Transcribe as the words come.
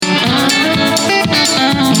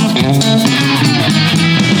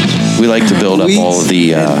like to build up all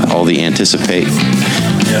the anticipation.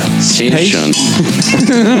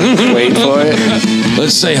 Wait for it.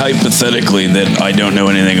 Let's say hypothetically that I don't know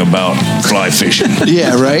anything about fly fishing.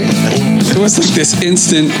 Yeah, right? It was like this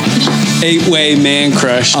instant 8-way man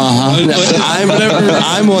crush. I'm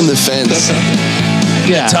on the fence.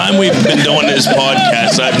 The time we've been doing this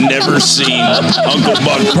podcast, I've never seen Uncle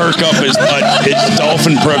Buck perk up his butt. It's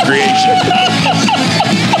dolphin procreation.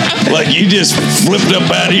 Like you just flipped up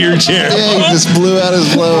out of your chair. Yeah, he just blew out his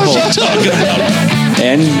blowhole. What are you talking about?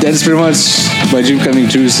 And that's pretty much my dream coming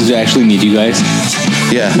true is to actually meet you guys.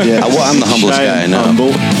 Yeah. Well, I'm the humblest guy I know.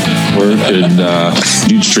 Work and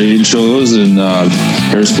do trade shows in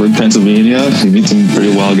Harrisburg, Pennsylvania. You meet some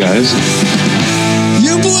pretty wild guys.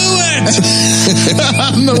 You blew it!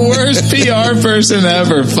 I'm the worst PR person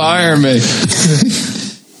ever. Fire me.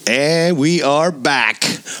 And we are back.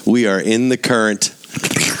 We are in the current.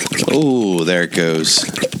 Oh, there it goes.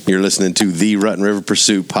 You're listening to the Rutten River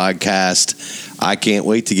Pursuit podcast. I can't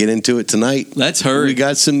wait to get into it tonight. Let's hurry. We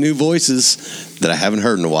got some new voices that I haven't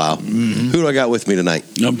heard in a while. Mm-hmm. Who do I got with me tonight?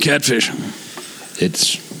 I'm Catfish.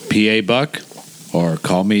 It's P.A. Buck, or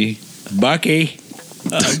call me Bucky.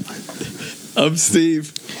 I'm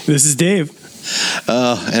Steve. This is Dave.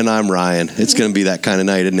 And I'm Ryan. It's going to be that kind of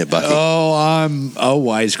night, isn't it, Bucky? Oh, I'm a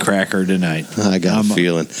wisecracker tonight. I got a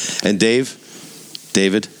feeling. And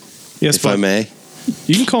David, yes, if I may.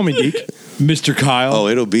 You can call me Deke. Mr. Kyle. Oh,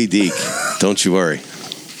 it'll be Deke. Don't you worry.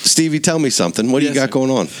 Stevie, tell me something. What do you got going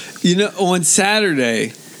on? You know, on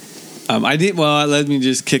Saturday, let me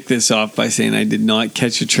just kick this off by saying I did not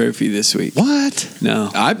catch a trophy this week. What? No.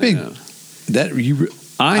 I've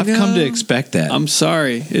come to expect that. I'm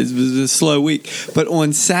sorry. It was a slow week. But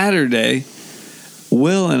on Saturday,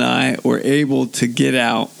 Will and I were able to get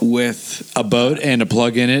out with a boat and a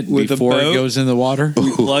plug in it before it goes in the water.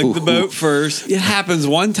 We plugged the boat first. It happens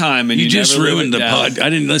one time, and you just never ruined the pod. I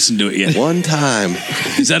didn't listen to it yet. One time.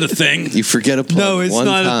 Is that a thing? You forget a plug. No, it's one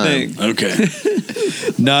not time. a thing. Okay.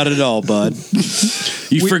 Not at all, bud.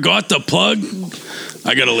 You forgot the plug?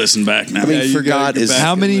 I got to listen back now. I mean, forgot is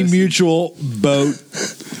how many mutual boat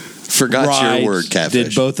forgot's your word, Catfish.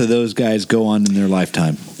 did both of those guys go on in their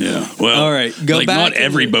lifetime? Yeah. Well, all right. Go back. Not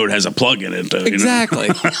every boat has a plug in it, though. Exactly.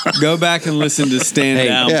 You know? Go back and listen to Stand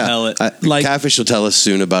Down Pellet. Catfish will tell us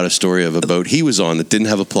soon about a story of a boat he was on that didn't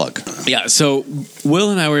have a plug. Yeah. So Will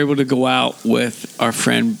and I were able to go out with our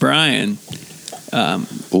friend Brian.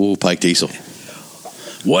 Pike Diesel.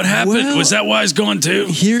 What happened? Well, was that why I was going too?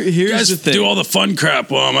 Here's you guys the thing. do all the fun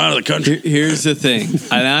crap while I'm out of the country. Here's the thing,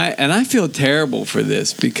 and I feel terrible for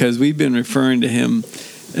this because we've been referring to him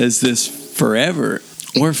as this forever.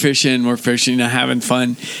 We're fishing, having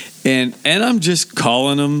fun, and I'm just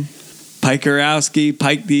calling him Pike Orowski,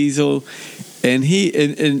 Pike Diesel, and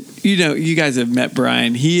you guys have met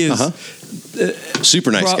Brian. He is.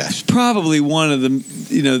 Super nice guy. Probably one of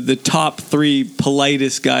the top 3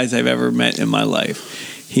 politest guys I've ever met in my life.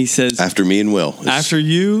 He says after me and Will. After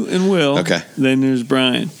you and Will. Okay. Then there's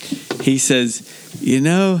Brian. He says,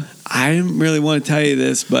 I didn't really want to tell you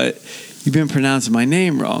this, but you've been pronouncing my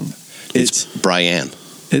name wrong. It's Brian.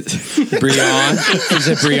 It's Brian. Is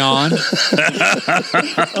it Brian?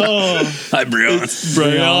 Hi, Brian. It's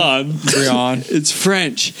Brian. Brian. It's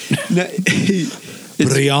French. No,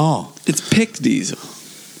 Brian. It's Pick Diesel.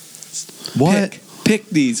 What? Pick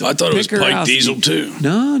Diesel. I thought it was Pike Orowski. Diesel too.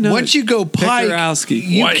 No. Once you go Pike, Orowski.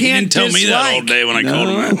 you Why, can't he didn't tell me that all day when I called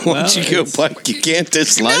him out. Once you go Pike, you can't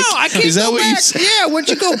dislike. No, I can't. Is that go what back. you said? Yeah, once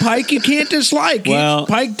you go Pike, you can't dislike. Well,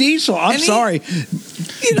 Pike Diesel. I'm sorry.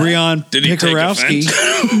 Brian Did he take Pikorowski.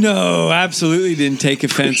 offense? No, absolutely didn't take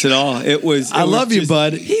offense at all. It was. I love you,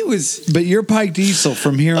 bud. He was. But you're Pike Diesel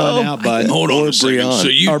from here on out, bud. Hold on a second. Brian.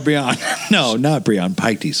 So Or Brian. No, not Brian.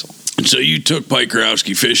 Pike Diesel. So you took Pike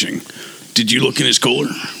Orowski fishing. Did you look in his cooler?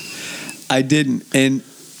 I didn't, and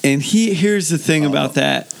here's the thing about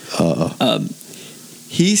that.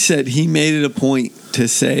 He said he made it a point to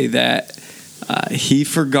say that he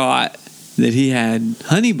forgot that he had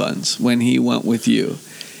honey buns when he went with you.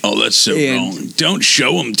 Oh, that's so wrong. Don't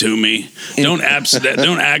show them to me. Don't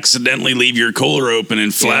accidentally leave your cooler open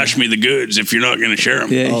and flash me the goods if you're not going to share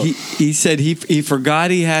them. Yeah, he said he forgot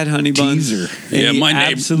he had honey buns. Yeah, my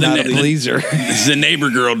neighbor, the neighbor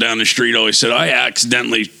girl down the street always said I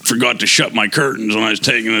accidentally forgot to shut my curtains when I was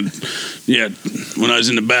when I was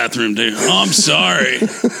in the bathroom too. Oh, I'm sorry.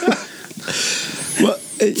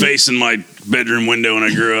 Facing my bedroom window when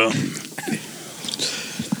I grew up.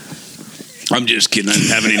 I'm just kidding. I didn't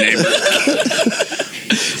have any neighbors.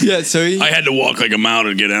 Yeah, so I had to walk like a mile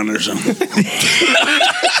to get down there. So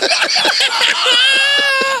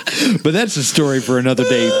But that's a story for another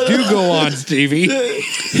day. Do go on, Stevie.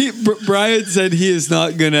 Brian said he is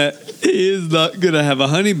not gonna have a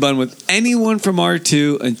honey bun with anyone from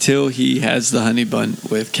R2 until he has the honey bun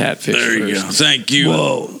with Catfish. There you go. Thank you.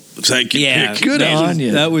 Whoa. Thank you. Yeah, Pick. Good on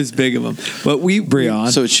you. That was big of him. But Breon.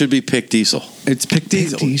 So it should be Pick Diesel. It's Pick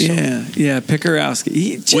Diesel. Yeah,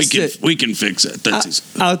 Pickerowski. We can fix that. That's easy.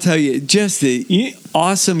 I'll tell you, just the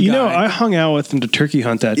awesome guy. You know, I hung out with him to turkey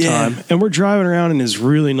hunt that time, and we're driving around in his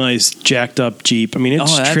really nice jacked up Jeep. I mean,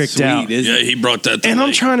 it's that's tricked sweet, out. Yeah, he brought that to And I'm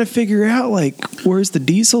Lake. trying to figure out, like, where's the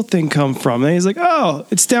diesel thing come from? And he's like, oh,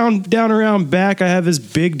 it's down around back. I have this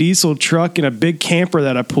big diesel truck and a big camper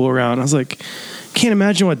that I pull around. I was like, can't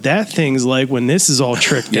imagine what that thing's like when this is all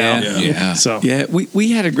tricked out. Yeah. So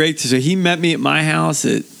we had a great. So he met me at my house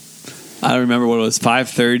at, I don't remember what it was,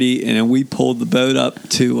 5:30, and then we pulled the boat up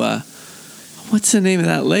to what's the name of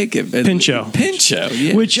that lake? Pincho.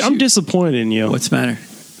 Yeah. Which I'm disappointed in you. What's the matter?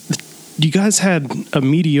 You guys had a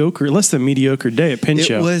less than mediocre day at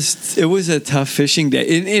Pincho. It was a tough fishing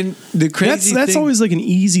day, and the crazy that's thing, always like an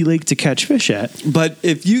easy lake to catch fish at. But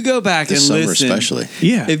if you go back This and summer listen, especially.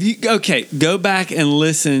 Yeah. If you go back and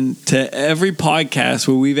listen to every podcast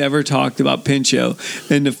where we've ever talked about Pincho,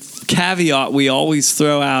 and the caveat we always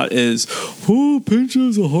throw out is, "Oh,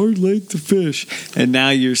 Pincho's a hard lake to fish," and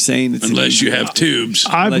now you're saying it's Unless you have tubes.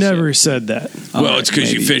 I've never said that. Well, it's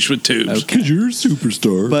because you maybe. fish with tubes. Because you're a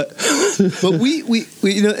superstar. But we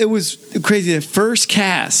you know, it was crazy. The first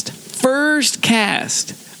cast,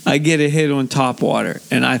 I get a hit on top water,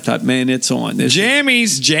 and I thought, man, it's on.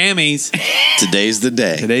 Jammies. Today's the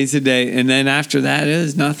day. Today's the day. And then after that, it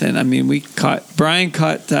was nothing. I mean, Brian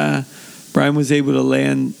was able to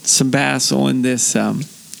land some bass on this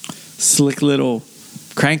slick little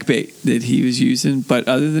crankbait that he was using. But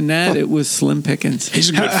other than that, it was slim pickings. He's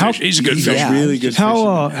a good fish. He's a good fish. Really good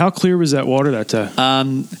fisherman. How clear was that water that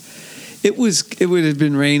time? It would have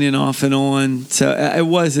been raining off and on, so it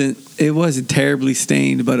wasn't terribly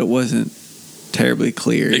stained, but it wasn't terribly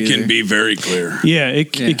clear. It either. can be very clear. Yeah,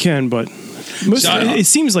 it can, but it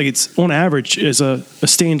seems like it's on average is a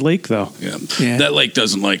stained lake though. Yeah. That lake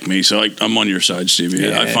doesn't like me, so I'm on your side, Stevie.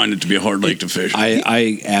 Yeah. I find it to be a hard lake to fish.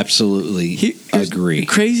 I absolutely agree. The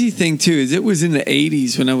crazy thing too is it was in the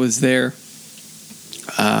 80s when I was there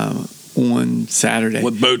on Saturday.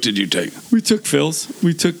 What boat did you take? We took Phil's.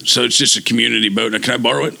 So it's just a community boat. Now, can I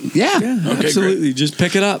borrow it? Yeah. Okay, absolutely. great. Just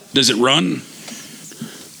pick it up. Does it run?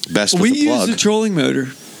 Best with We the plug. used a trolling motor,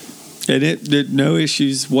 and there no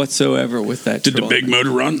issues whatsoever with that. Did the big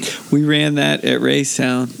motor run? We ran that at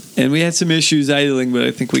Raystown, and we had some issues idling, but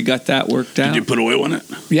I think we got that worked out. Did you put oil in it?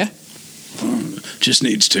 Yeah. Just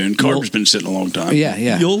needs to. And carb's been sitting a long time.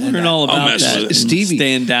 Yeah. You'll learn all I'll about mess that. with it. and Stevie.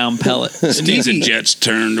 stand down pellet. Needs a jet's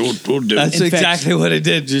turned. We'll do That's it. exactly what it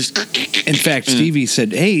did. Just In fact, Stevie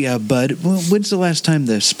said, "Hey, bud, when's the last time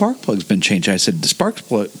the spark plug's been changed?" I said, "The spark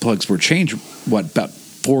plugs were changed about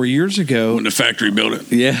 4 years ago." When the factory built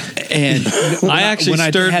it. yeah. And I actually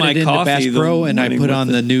stirred my into coffee Bass the Pro and I morning put with on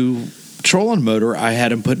it. the new trolling motor, I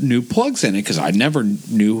had him put new plugs in it because I never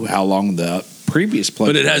knew how long the previous plug.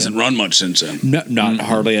 But it hasn't run much since then. No, not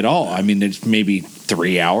hardly at all. I mean, it's maybe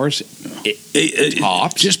 3 hours.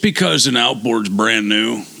 Tops. Just because an outboard's brand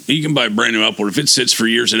new, you can buy a brand new outboard. If it sits for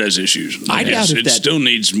years, it has issues. I doubt if it that- still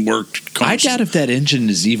needs work. I doubt if that engine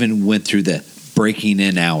has even went through the breaking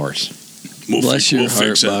in hours. Bless your heart,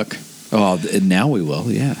 fix that. Buck. Oh, and now we will.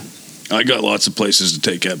 Yeah, I got lots of places to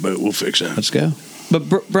take that boat. We'll fix that. let's go.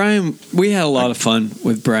 But Brian, we had a lot of fun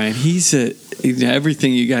with Brian. He's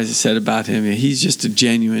everything you guys have said about him. He's just a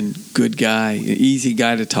genuine good guy, an easy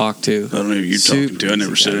guy to talk to. I don't know who you're talking to. I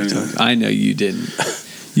never said anything. I know you didn't.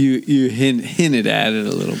 You hinted at it a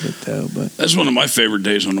little bit though, but That's one of my favorite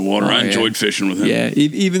days on the water. I enjoyed fishing with him. yeah.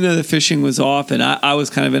 Even though the fishing was off, and I was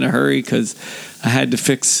kind of in a hurry because I had to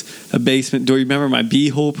fix a basement door. You remember my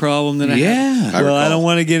beehole problem that I had? Yeah. I Well, I recall. don't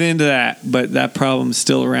want to get into that, but that problem's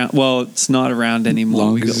still around. Well, it's not around anymore.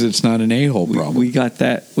 Long as it's not an a-hole problem. We got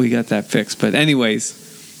that fixed. But anyways,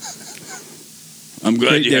 I'm glad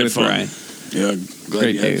great you day had with fun. Brian. Yeah, glad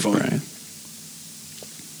Great you day had with fun. Brian.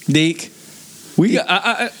 Deke,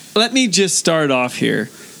 let me just start off here,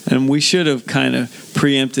 and we should have kind of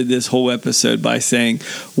preempted this whole episode by saying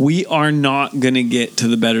we are not going to get to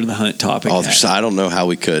the better the hunt topic. Oh, hat. I don't know how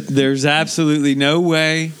we could. There's absolutely no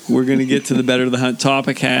way we're going to get to the better the hunt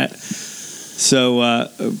topic hat. So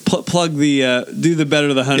plug the do the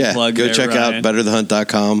better the hunt Yeah, plug. go there, check Ryan. out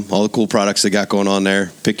betterthehunt.com. All the cool products they got going on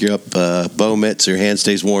there. Pick you up bow mitts so your hand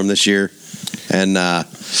stays warm this year. And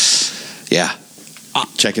yeah,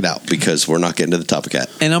 check it out because we're not getting to the topic yet.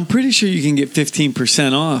 And I'm pretty sure you can get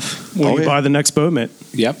 15% off when you buy the next boat mitt.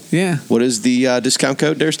 Yep. Yeah. What is the discount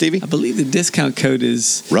code there, Stevie? I believe the discount code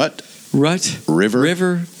is Rut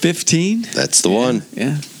River 15. That's the one.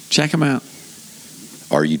 Yeah. Check them out.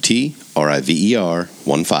 RUTRIVER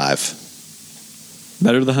 15.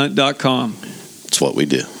 BetterTheHunt.com. It's what we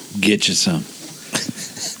do. Get you some.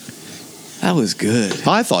 That was good.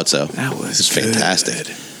 Oh, I thought so. That was It's fantastic.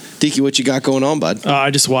 Deaky, what you got going on, bud?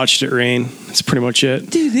 I just watched it rain. That's pretty much it.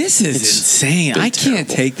 Dude, this is insane. I can't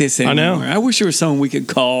take this I anymore. know. I wish there was someone we could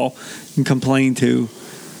call and complain to.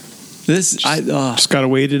 Just got to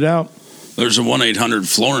wait it out. There's a 1-800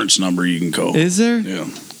 Florence number you can call. Is there? Yeah.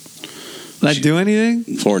 That do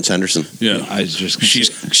anything? Florence Henderson. Yeah. I was just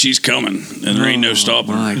She's coming, and there ain't no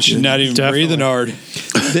stopping her. She's not even breathing hard.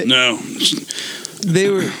 No.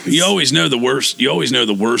 They were. You always know the worst. You always know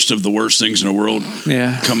the worst of the worst things in the world.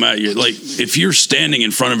 Yeah. Come at you. Like if you're standing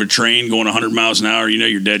in front of a train going 100 miles an hour, you know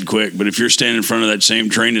you're dead quick. But if you're standing in front of that same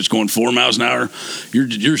train that's going 4 miles an hour,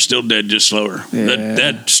 you're still dead, just slower. Yeah.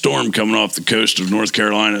 That storm coming off the coast of North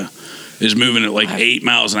Carolina is moving at like 8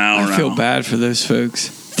 miles an hour. I feel now. bad for those folks.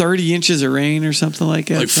 30 inches of rain or something like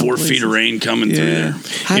that. Like 4 feet of rain coming through there.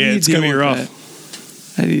 How do you it's deal gonna be with rough.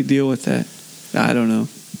 that? How do you deal with that? I don't know.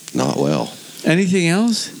 Not well. Anything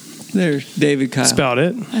else? There, David Kyle. That's about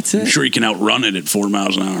it. That's I'm it. sure you can outrun it at 4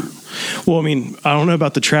 miles an hour. Well, I mean, I don't know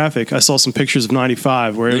about the traffic. I saw some pictures of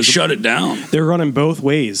 95 where They shut it down. they're running both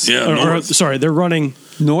ways. Yeah, north. Sorry, they're running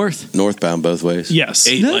North. Northbound both ways. yes.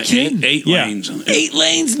 No kidding. Eight Yeah. lanes. 8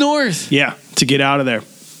 lanes north. Yeah, to get out of there.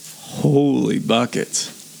 Holy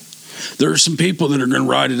buckets. There are some people that are going to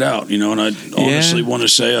ride it out, and I honestly want to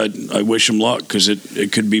say I wish them luck because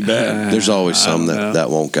it could be bad. There's always some don't know. that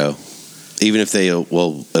won't go. Even if they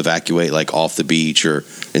will evacuate like off the beach or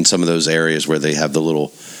in some of those areas where they have the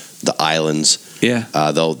islands, Yeah.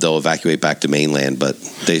 they'll evacuate back to mainland, but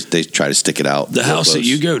they try to stick it out. The real house that close.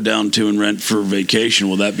 you go down to and rent for vacation,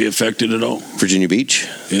 will that be affected at all? Virginia Beach,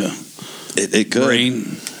 Yeah. it could.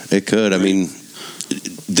 Rain. It could. I mean,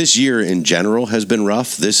 this year in general has been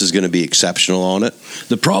rough. This is going to be exceptional on it.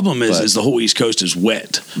 The problem is But- the whole East Coast is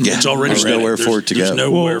wet. Yeah. It's already There's wet. nowhere for it to There's go.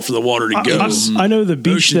 nowhere Well, for the water to go. I know the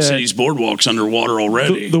beach Ocean that City's boardwalk's underwater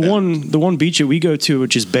already. the one beach that we go to,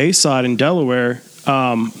 which is Bayside in Delaware.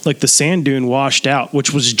 Like the sand dune washed out,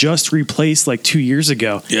 which was just replaced like 2 years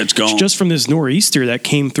ago. Yeah, it's gone. Just from this nor'easter that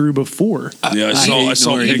came through before. Yeah, I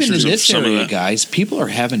saw even pictures in of this some area, of that. guys, people are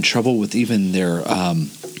having trouble with even their hang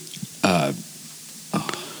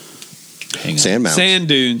on. Sand mounds. Sand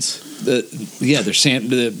dunes. Their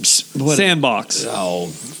Sandbox.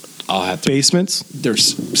 Oh, I'll have to. Basements,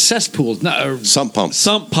 There's cesspools, not Sump pumps.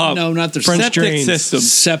 Sump pump. no, not the French septic drains. system.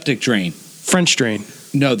 septic drain. French drain,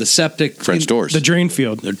 No, the septic French doors. the drain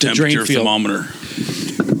field. Their drain temperature field. thermometer.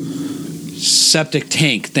 septic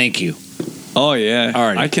tank. Thank you. Oh, yeah. All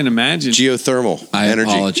right. I can imagine. Geothermal I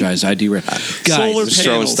energy. apologize. I derailed. Solar Just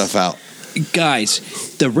throwing panels. stuff out.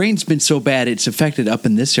 Guys, the rain's been so bad it's affected up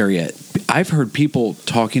in this area. I've heard people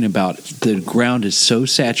talking about the ground is so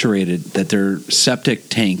saturated that their septic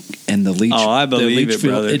tank and the leach. Oh, I the believe leach it,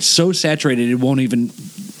 field, brother. it's so saturated it won't even.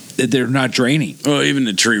 They're not draining. Well, even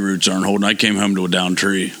the tree roots aren't holding. I came home to a down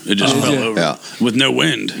tree. It just fell over Yeah. with no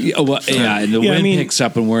wind. Yeah, well, yeah, and the Yeah, I wind mean- picks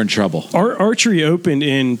up and we're in trouble. Archery opened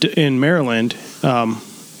in Maryland.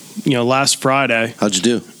 Last Friday. How'd you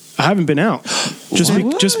do? I haven't been out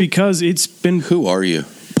just because it's been Who are you?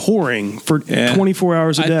 pouring for Yeah. 24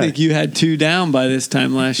 hours a I day. think you had 2 down by this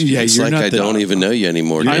time last year. It's you're like not I the- don't even know you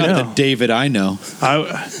anymore. You're dude. I not know. the David I know.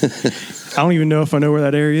 I don't even know if I know where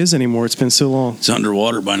that area is anymore. It's been so long. It's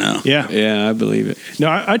underwater by now. Yeah. Yeah, I believe it. No,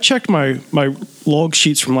 I checked my log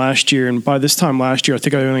sheets from last year, and by this time last year, I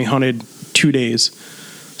think I only hunted 2 days.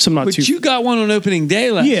 So I'm not But too. you got one on opening day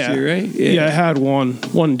last year, right? Yeah, I had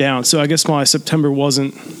one down. So I guess my September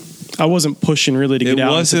I wasn't pushing really to It get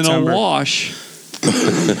out. wasn't in a September. wash.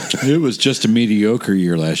 It was just a mediocre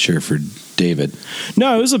year last year for David.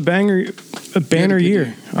 No, it was a banner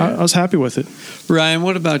year. I was happy with it. Ryan,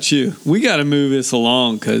 what about you? We got to move this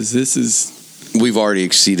along because this is. We've already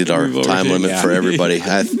exceeded our We've already- time limit yeah. for everybody.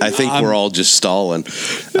 I think we're all just stalling.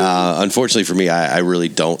 Unfortunately for me, I really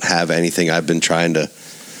don't have anything. I've been trying to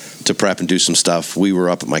prep and do some stuff. We were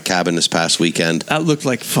up at my cabin this past weekend. That looked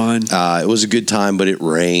like fun. It was a good time, but it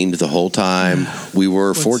rained the whole time. We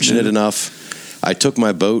were fortunate new? enough. I took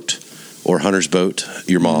my boat, or Hunter's boat,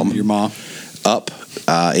 your mom, up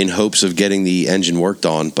in hopes of getting the engine worked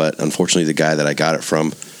on. But unfortunately, the guy that I got it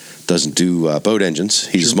from doesn't do boat engines.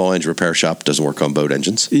 He's a small engine repair shop, doesn't work on boat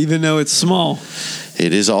engines. Even though it's small.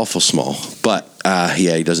 It is awful small. But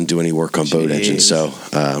Yeah, he doesn't do any work on boat engines. So,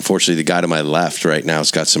 unfortunately, the guy to my left right now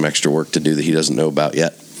has got some extra work to do that he doesn't know about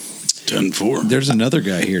yet. 10-4. There's another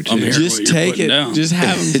guy here too. Just take it. Down. Just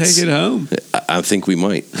have him take it home. I think we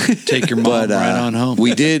might. Take your mom right on home.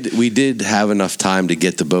 We did have enough time to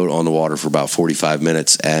get the boat on the water for about 45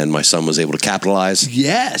 minutes, and my son was able to capitalize.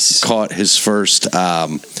 Yes. Caught his first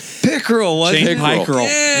Pickerel, wasn't it? Pickerel.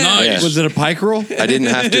 Nice. Was it a pickerel? I didn't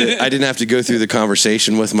have to go through the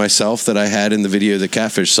conversation with myself that I had in the video that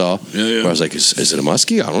Catfish saw. Yeah. Where I was like, is it a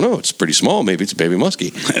muskie? I don't know. It's pretty small. Maybe it's a baby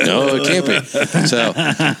muskie. No, it can't be. So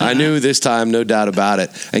I knew this time, no doubt about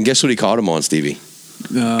it. And guess what he caught him on, Stevie?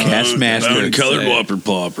 Castmaster. Colored whopper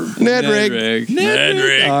plopper. Ned rig. Ned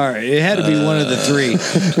rig. All right, it had to be one of the three.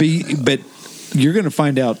 But you're going to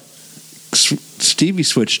find out. Stevie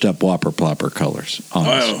switched up whopper plopper colors on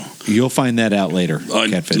us. You'll find that out later.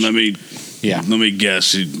 Catfish. Let me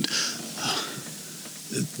guess.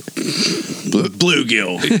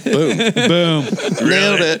 Bluegill. Boom.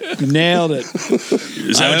 Nailed it.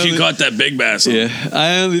 Is that what you caught that big bass on? Yeah,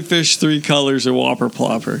 I only fish 3 colors of whopper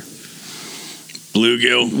plopper.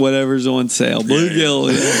 Bluegill. Whatever's on sale. Bluegill.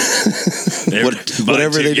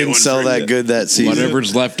 Whatever they didn't sell that good that season.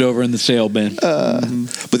 Whatever's left over in the sale bin.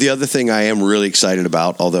 But the other thing I am really excited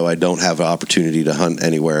about, although I don't have an opportunity to hunt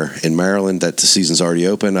anywhere in Maryland, that the season's already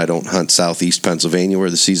open. I don't hunt southeast Pennsylvania where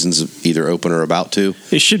the season's either open or about to.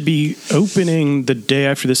 It should be opening the day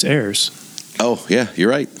after this airs. Oh, yeah, you're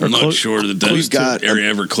right. I'm not sure that area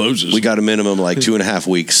ever closes. We got a minimum like 2.5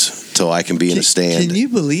 weeks till I can be in a stand. Can you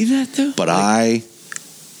believe that, though? But I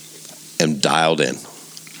am dialed in.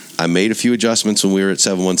 I made a few adjustments when we were at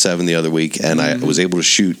 717 the other week, and I was able to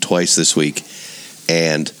shoot twice this week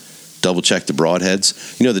and double check the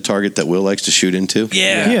broadheads. You know the target that Will likes to shoot into?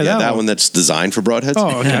 Yeah, that one that's designed for broadheads.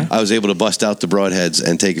 Oh, okay. I was able to bust out the broadheads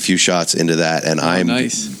and take a few shots into that, and I'm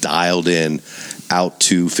dialed in out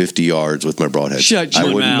to 50 yards with my broadhead. Shut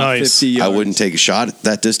your mouth. 50 yards. I wouldn't take a shot at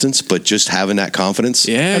that distance, but just having that confidence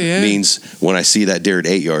means when I see that deer at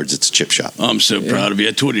 8 yards, it's a chip shot. I'm so proud of you.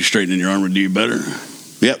 I told you straightening your arm would do you better.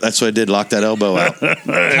 Yep, that's what I did. Lock that elbow out.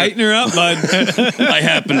 Tighten her up, bud. I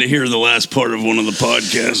happened to hear the last part of one of the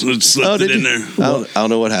podcasts and it slipped it in there. I don't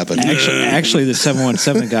know what happened. Actually, the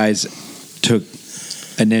 717 guys took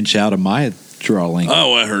an inch out of my draw length.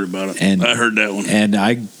 Oh, I heard about it. I heard that one.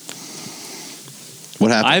 And what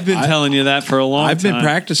happened? I've been telling you that for a long time. I've been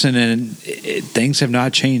practicing, and things have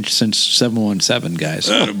not changed since 717, guys.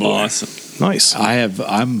 Awesome. Nice.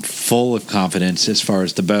 I'm full of confidence as far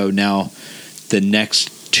as the bow. Now, the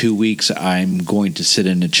next 2 weeks, I'm going to sit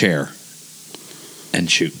in a chair and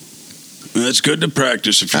shoot. That's good to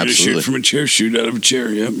practice. If you're going to shoot from a chair, shoot out of a chair.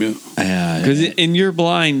 Yep. Because in your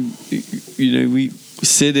blind, we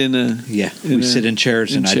sit in a... Yeah, we sit in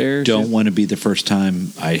chairs, and I don't want to be the first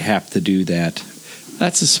time I have to do that.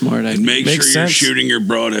 That's a smart idea. And make sure you're shooting your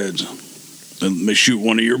broadheads. Shoot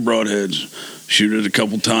one of your broadheads. Shoot it a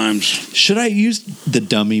couple times. Should I use the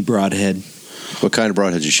dummy broadhead? What kind of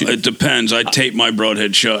broadhead you shoot? It depends. I tape my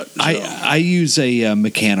broadhead shut. So. I use a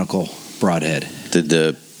mechanical broadhead. Did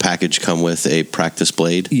the package come with a practice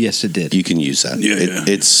blade? Yes, it did. You can use that.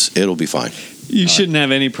 It'll be fine. You shouldn't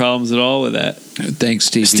have any problems at all with that. Thanks,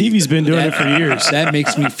 Stevie. Stevie's been doing it for years. That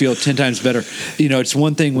makes me feel 10 times better. It's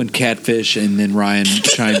one thing when Catfish and then Ryan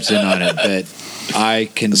chimes in on it, but I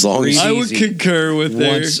can breathe I would easy concur with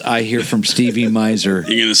that. once I hear from Stevie Miser.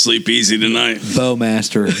 You're going to sleep easy tonight.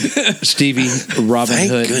 Bowmaster, Stevie Robin Thank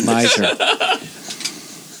Hood goodness. Miser.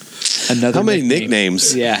 Another How many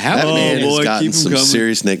nicknames? Yeah, that man has gotten keep 'em some coming.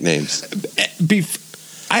 serious nicknames.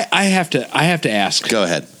 I have to ask. Go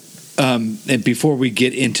ahead. And before we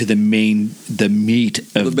get into the meat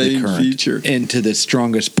of the current, feature. into the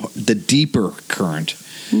strongest, the deeper current,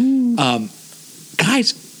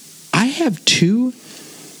 guys, I have 2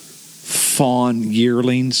 fawn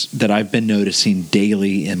yearlings that I've been noticing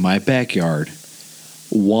daily in my backyard.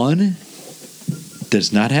 One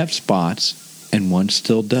does not have spots, and one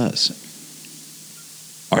still does.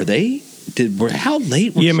 Are they? How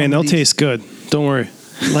late? Yeah, man, they'll taste good. Don't worry.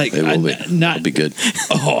 Like They will be. not It'll be good.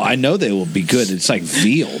 Oh, I know they will be good. It's like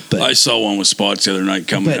veal, but I saw one with spots the other night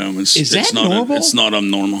coming But home. is that it's not normal? It's not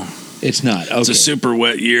abnormal. it's not. Okay. It's a super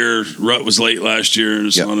wet year. Rut was late last year. And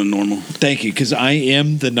it's not a normal. Thank you, because I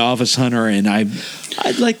am the novice hunter, and I'd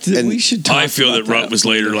like to. And we should talk I feel that about rut was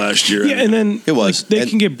later last year. Yeah, and then It was. they And-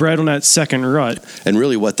 can get bred on that second rut. And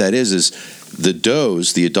really what that is the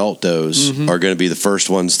does, the adult does, are going to be the first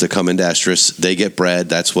ones to come into estrus. They get bred.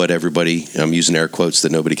 That's what everybody, I'm using air quotes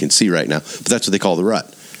that nobody can see right now, but that's what they call the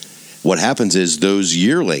rut. What happens is those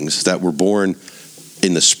yearlings that were born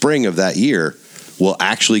in the spring of that year will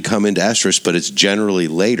actually come into estrus, but it's generally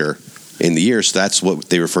later in the year. So that's what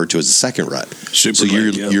they refer to as the second rut. Super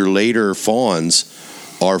late, your later fawns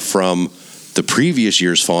are from the previous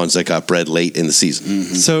year's fawns that got bred late in the season.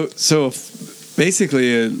 So if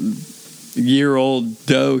basically a year-old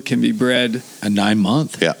doe can be bred A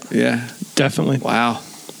 9-month. Yeah. Yeah, Definitely. wow.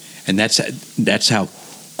 And that's how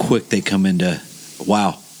quick they come into.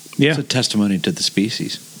 Wow. Yeah. It's a testimony to the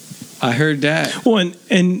species. I heard that. Well,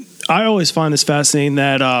 and I always find this fascinating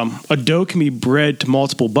that a doe can be bred to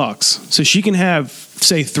multiple bucks. So she can have,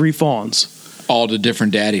 say, 3 fawns, All the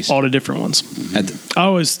different daddies. all the different ones. That's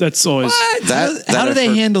Always. how do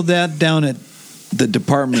they handle that down at the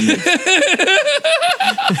Department of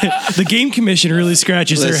The Game Commission really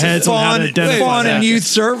scratches their heads on how to identify Fawn that. and Youth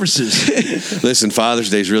Services? Listen, Father's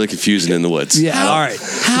Day is really confusing in the woods. Yeah. All right.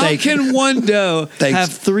 How can one doe Thanks. have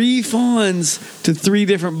 3 fawns to 3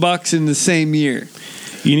 different bucks in the same year?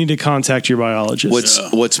 You need to contact your biologist.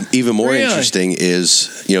 What's even more Really? interesting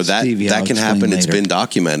is that Stevie, I'll can explain happen. It's later. been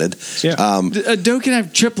documented. Yeah. A doe can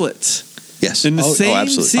have triplets Yes. in the same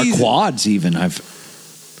absolutely. Or season. quads, even.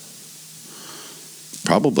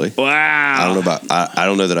 Probably. Wow. I don't know about. I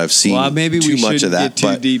don't know that I've seen Maybe too we much shouldn't of that. get too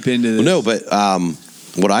but, deep into this. Well, no, but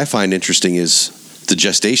what I find interesting is the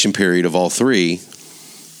gestation period of all 3.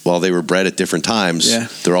 While they were bred at different times, Yeah.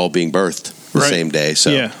 they're all being birthed the Right. same day. So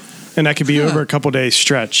Yeah. And that could be over a couple days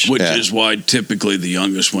stretch. Which Yeah. is why typically the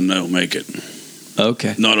youngest one don't make it.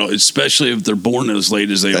 Okay. Not all, especially if they're born as late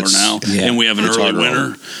as they That's- are now, yeah. and we have an It's early harder on winter.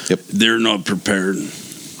 them. Yep. They're not prepared.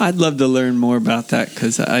 I'd love to learn more about that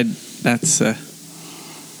because that's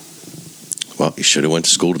well, you should have went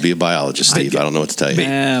to school to be a biologist, Steve. I don't know what to tell you.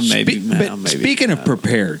 maybe. But maybe. speaking of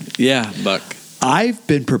prepared, Yeah, Buck. I've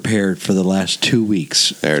been prepared for the last 2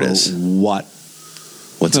 weeks. There it for is.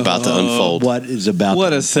 What's about to unfold? What is about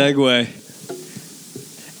What to a segue.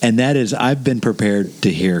 And that is, I've been prepared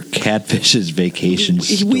to hear Catfish's vacation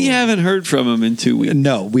story. We haven't heard from him in 2 weeks.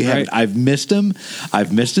 No, we Right. haven't. I've missed him.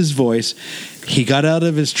 I've missed his voice. He got out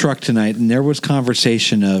of his truck tonight, and there was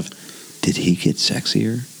conversation of, did he get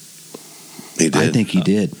sexier? He did. I think he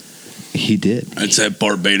did. He did. It's that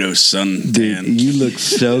Barbados sun Dude, tan. you look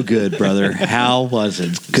so good, brother. How was it?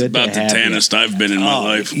 It's Good about to the have you. tannest I've been in my Oh,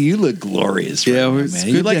 life. you look glorious. Yeah, right now, it's man.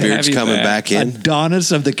 good You're like to have Beard's you coming back in.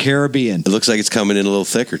 Adonis of the Caribbean. It looks like it's coming in a little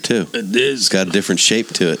thicker too. It is. It's got a different shape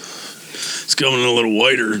to it. It's coming a little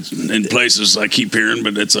whiter in places I keep hearing,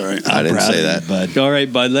 but it's all right. I didn't Proud say of that. you, bud. All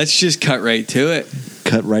right, bud. Let's just cut right to it.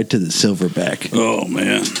 Cut right to the silverback. Oh,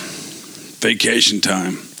 man. Vacation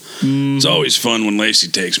time. It's always fun when Lacey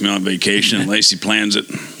takes me on vacation and Lacey plans it.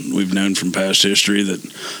 We've known from past history that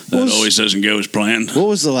always doesn't go as planned. What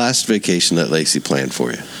was the last vacation that Lacey planned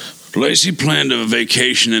for you? Lacey planned a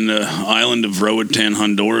vacation in the island of Roatan,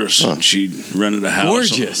 Honduras. Huh. She rented a house.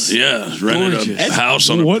 Gorgeous. Rented Gorgeous. a house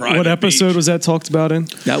on a What private episode beach. was that talked about in?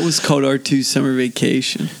 That was called R2 Summer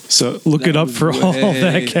Vacation. So look That it up was for all way-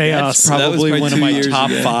 that chaos. That's probably probably one of 2 my years top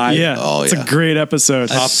ago. 5. Yeah, Oh, it's yeah. a great episode.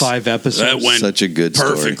 Top 5 episodes. That went Such a good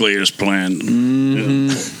story. perfectly as planned.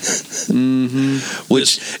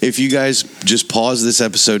 Which, if you guys just pause this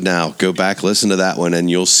episode now, go back, listen to that one, and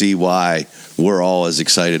you'll see why we're all as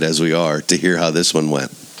excited as we are to hear how this one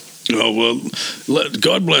went. Oh, well,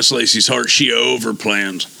 God bless Lacey's heart. She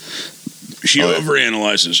overplans. She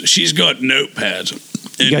overanalyzes. She's got notepads.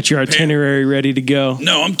 You got your itinerary ready to go.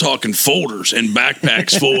 No, I'm talking folders and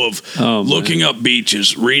backpacks full of Oh, man. looking up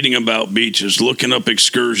beaches, reading about beaches, looking up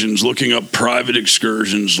excursions, looking up private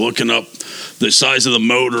excursions, looking up the size of the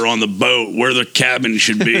motor on the boat, where the cabin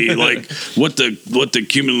should be, like what the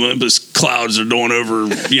cumulonimbus clouds are doing over,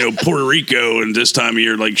 Puerto Rico and this time of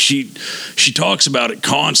year. Like she talks about it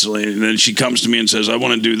constantly, and then she comes to me and says, "I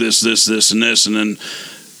want to do this, this, this, and this," and then.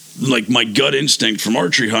 Like my gut instinct from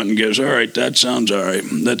archery hunting goes, all right, that sounds all right.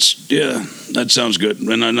 That sounds good.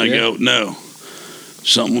 And then I go, no,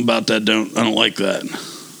 something about that I don't like that.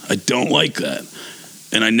 I don't like that.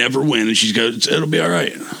 And I never win. And she goes, it'll be all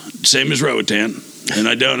right. Same as Roatan. And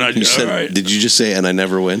I don't. You said, all right. Did you just say, and I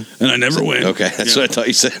never win? And I never win. Okay, that's what I thought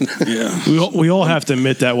you said. Yeah. We all have to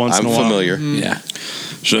admit that once I'm in a while. familiar. Yeah.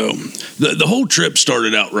 So the whole trip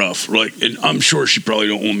started out rough. And I'm sure she probably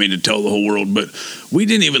don't want me to tell the whole world, but we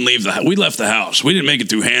didn't even leave we left the house. We didn't make it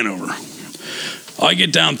through Hanover. I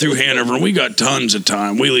get down through Hanover, and we got tons of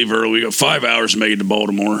time. We leave early. We got 5 hours to make it to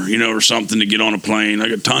Baltimore, or something to get on a plane. I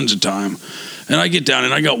got tons of time. And I get down,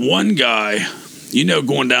 and I got one guy,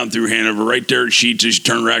 going down through Hanover, right there at Sheets, as you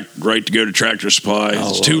turn right to go to Tractor Supply.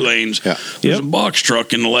 It's 2 lanes. Yeah. There's a box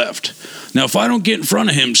truck in the left. Now, if I don't get in front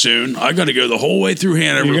of him soon, I got to go the whole way through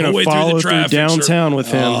Hanover, You're the whole going way to through follow the through traffic. downtown with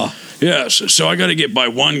him. Yes, so I got to get by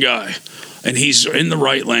one guy, and he's in the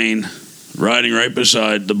right lane, riding right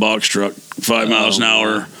beside the box truck, 5 miles an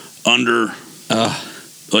hour, under,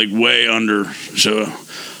 like way under. So,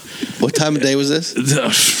 what time of day was this?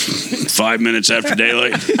 5 minutes after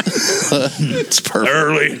daylight. It's perfect.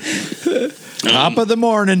 Early. Top of the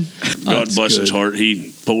morning. God bless his heart.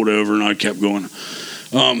 He pulled over and I kept going.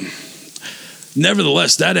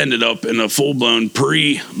 Nevertheless, that ended up in a full-blown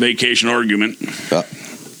pre-vacation argument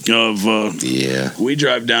of we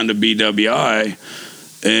drive down to BWI,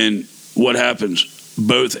 and what happens?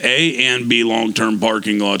 Both A and B long-term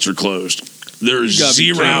parking lots are closed. There's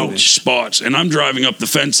 0 spots, and I'm driving up the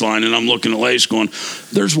fence line, and I'm looking at Lace going,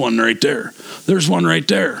 there's one right there. There's one right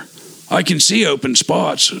there. I can see open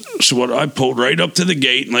spots. So I pulled right up to the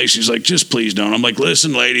gate, and Lacey's like, just please don't. I'm like,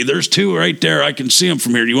 listen, lady, there's 2 right there. I can see them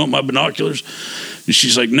from here. Do you want my binoculars? And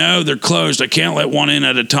she's like, no, they're closed. I can't let one in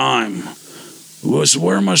at a time. Well, so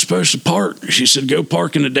where am I supposed to park? She said, go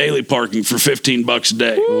park in the daily parking for $15 a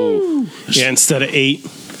day. Woo. Yeah, instead of 8.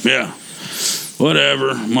 Yeah. Whatever.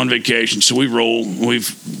 I'm on vacation. So we roll.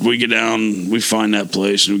 We get down. We find that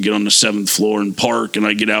place. And we get on the 7th floor and park. And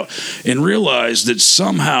I get out and realize that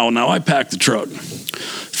somehow, now I pack the truck.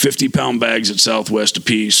 50-pound bags at Southwest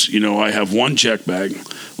apiece. You know, I have 1 check bag.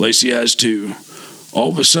 Lacey has 2. All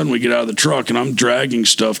of a sudden, we get out of the truck, and I'm dragging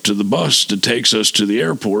stuff to the bus that takes us to the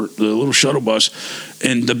airport, the little shuttle bus,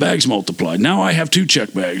 and the bags multiplied. Now I have 2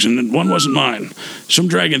 check bags, and one wasn't mine. So I'm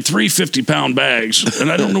dragging 3 50-pound bags, and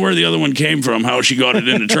I don't know where the other one came from, how she got it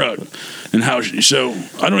in the truck, and so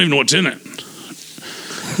I don't even know what's in it.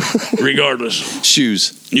 Regardless.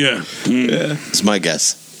 Shoes. Yeah. It's my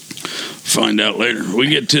guess. Find out later. We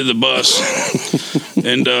get to the bus,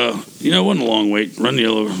 and it wasn't a long wait. Run the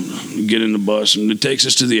yellow, get in the bus, and it takes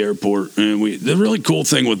us to the airport. And the really cool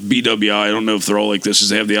thing with BWI, I don't know if they're all like this, is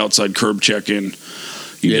they have the outside curb check-in.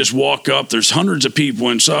 You just walk up. There's hundreds of people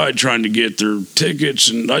inside trying to get their tickets,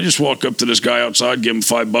 and I just walk up to this guy outside, give him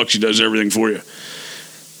 $5. He does everything for you.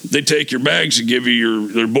 They take your bags and give you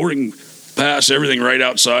their boarding pass, everything right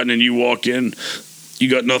outside, and then you walk in. You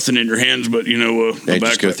got nothing in your hands, but they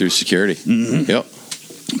just go through security. Mm-hmm.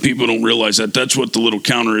 Yep. People don't realize that. That's what the little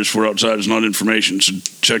counter is for outside. It's not information. So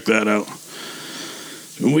check that out.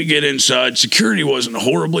 When we get inside, security wasn't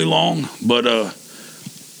horribly long, but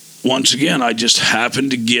once again, I just happened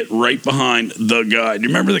to get right behind the guy. Do you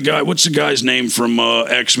remember the guy? What's the guy's name from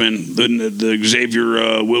X-Men? The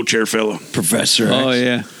Xavier wheelchair fellow, Professor X. Oh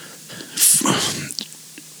yeah.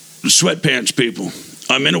 Sweatpants people.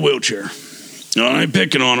 I'm in a wheelchair. No, I ain't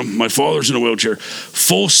picking on him. My father's in a wheelchair.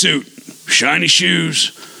 Full suit, shiny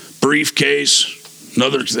shoes, briefcase,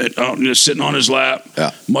 another sitting on his lap.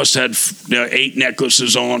 Yeah. Must have had 8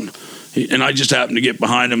 necklaces on. And I just happened to get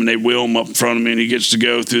behind him, and they wheel him up in front of me, and he gets to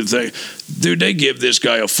go through the thing. Dude, they give this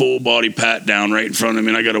guy a full body pat down right in front of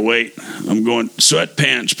me, and I got to wait. I'm going,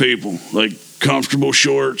 sweatpants people, like comfortable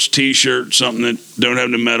shorts, T-shirt, something that don't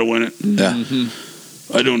have the metal in it. Yeah. Mm-hmm.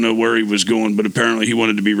 I don't know where he was going, but apparently he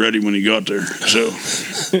wanted to be ready when he got there. So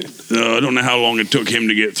I don't know how long it took him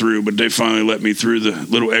to get through, but they finally let me through the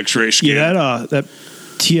little X-ray scan. Yeah, that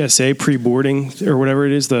TSA pre-boarding or whatever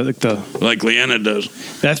it is, like Leanna does.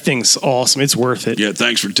 That thing's awesome. It's worth it. Yeah,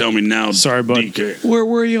 thanks for telling me now. Sorry, bud. DK. Where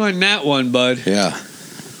were you on that one, bud? Yeah.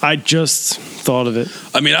 I just thought of it.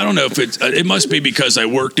 I mean, I don't know if it must be because I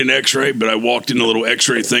worked in X-ray, but I walked in a little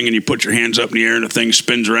X-ray thing, and you put your hands up in the air, and the thing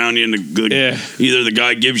spins around you, and either the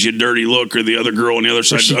guy gives you a dirty look, or the other girl on the other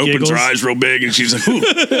side opens giggles. her eyes real big, and she's like, "Ooh."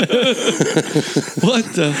 What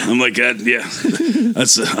the? I'm like, yeah,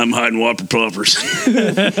 I'm hiding whopper ploppers.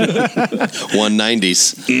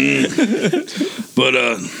 190s. But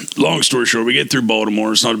long story short, we get through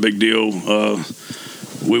Baltimore. It's not a big deal.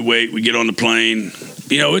 We wait. We get on the plane.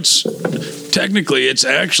 It's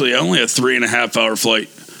actually only a 3.5-hour flight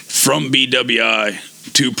from BWI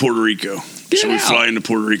to Puerto Rico. So we fly into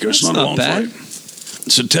Puerto Rico. It's not a long flight.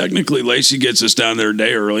 So technically, Lacey gets us down there a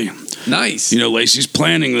day early. Nice. Lacey's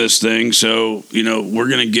planning this thing. So, we're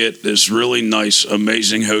going to get this really nice,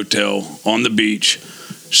 amazing hotel on the beach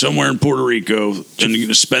somewhere in Puerto Rico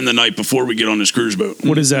and spend the night before we get on this cruise boat.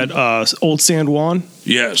 What is that? Old San Juan?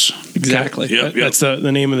 Yes. Exactly. Yep. That's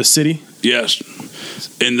the name of the city? Yes.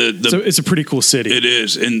 And so it's a pretty cool city. It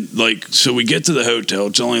is. And so we get to the hotel.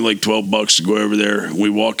 It's only like $12 to go over there. We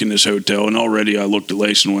walk in this hotel, and already I looked at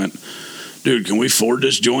Lace and went, dude, can we afford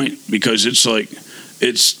this joint? Because it's like,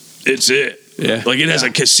 it's it. Yeah. Like it has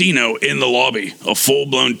a casino in the lobby, a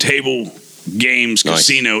full-blown table games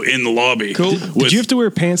casino in the lobby. Cool. Did you have to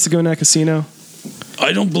wear pants to go in that casino?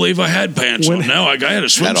 I don't believe I had pants on. No, I had a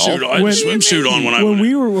swimsuit. I had a swimsuit on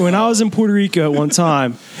when I was in Puerto Rico at one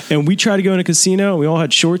time, and we tried to go in a casino, and we all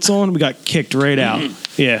had shorts on. We got kicked right out.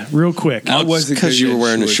 Yeah, real quick. I wasn't Because you were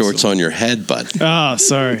wearing the shorts so- on your head, bud. Oh,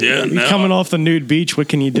 sorry. Yeah, You're no. coming off the nude beach. What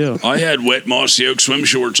can you do? I had wet mossy oak swim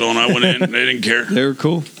shorts on. I went in. They didn't care. They were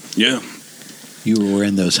cool. Yeah. You were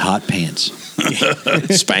wearing those hot pants.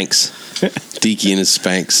 Spanx. Deaky and his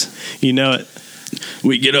Spanx. You know it.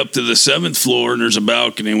 We get up to the 7th floor and there's a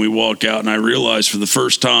balcony and we walk out and I realize for the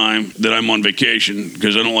first time that I'm on vacation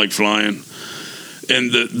because I don't like flying.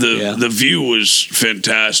 And the view was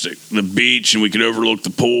fantastic. The beach, and we could overlook the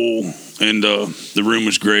pool, and the room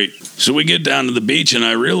was great. So we get down to the beach and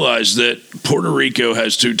I realize that Puerto Rico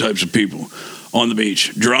has 2 types of people on the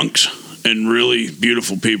beach: drunks and really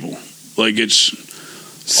beautiful people. Like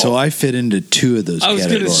So I fit into 2 of those I was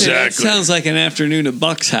going to categories. say, that Exactly. sounds like an afternoon at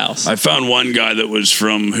Buck's house. I found one guy that was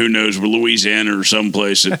from, who knows, Louisiana or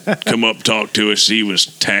someplace that come up, talk to us. He was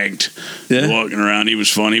tanked, walking around. He was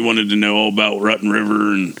fun. He wanted to know all about Rutten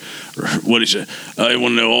River and what he said. I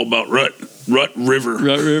want to know all about Rut River.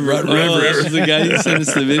 Rut River. This is the guy who sent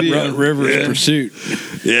us the video. Rut River's Pursuit.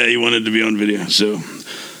 Yeah, he wanted to be on video. So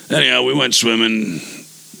anyhow, we went swimming,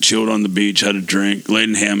 chilled on the beach, had a drink, laid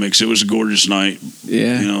in hammocks. It was a gorgeous night.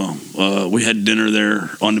 Yeah. You know, we had dinner there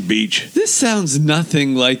on the beach. This sounds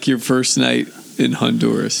nothing like your first night in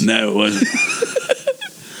Honduras. No, it wasn't.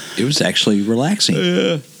 It was actually relaxing.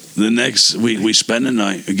 Yeah. The next, we spend the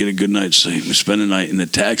night, we get a good night's sleep. We spend the night in the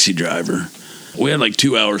taxi driver. We had like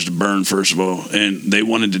 2 hours to burn, first of all, and they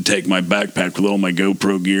wanted to take my backpack with all my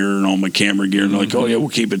GoPro gear and all my camera gear. And they're like, oh, yeah, we'll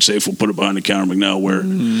keep it safe. We'll put it behind the counter. I'm like, no, I'll wear it.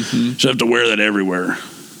 Mm-hmm. So I have to wear that everywhere.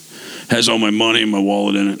 Has all my money and my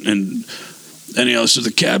wallet in it. And anyhow, so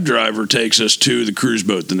the cab driver takes us to the cruise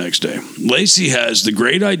boat the next day. Lacey has the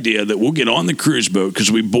great idea that we'll get on the cruise boat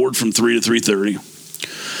because we board from 3 to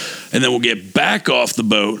 3:30. And then we'll get back off the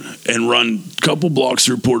boat and run a couple blocks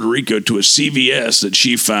through Puerto Rico to a CVS that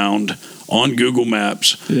she found on Google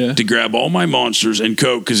Maps to grab all my Monsters and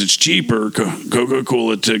Coke because it's cheaper,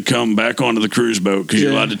 Coca-Cola, to come back onto the cruise boat because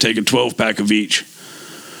you're allowed to take a 12-pack of each.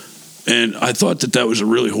 And I thought that was a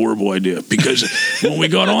really horrible idea because when we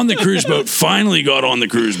got on the cruise boat, finally got on the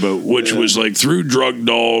cruise boat, which was like through drug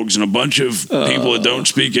dogs and a bunch of people that don't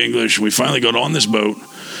speak English. We finally got on this boat.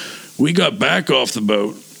 We got back off the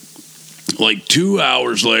boat like 2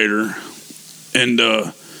 hours later, and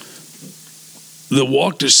the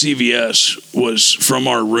walk to CVS was from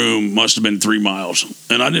our room, must have been 3 miles.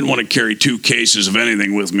 And I didn't want to carry 2 cases of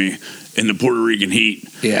anything with me in the Puerto Rican heat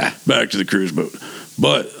back to the cruise boat.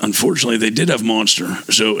 But unfortunately, they did have Monster,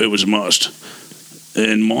 so it was a must.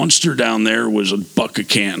 And Monster down there was $1 a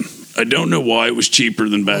can. I don't know why it was cheaper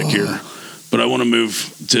than back here, but I want to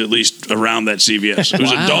move to at least around that CVS. It was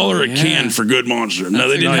 $1 a can for good Monster. Now,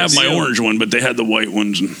 they didn't have my orange one, but they had the white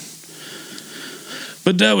ones.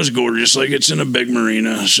 But that was gorgeous. Like, it's in a big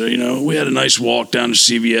marina. So, you know, we had a nice walk down to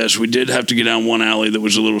CVS. We did have to get down one alley that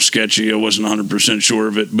was a little sketchy. I wasn't 100% sure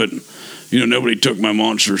of it, but, you know, nobody took my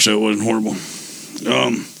Monster, so it wasn't horrible.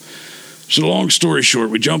 So long story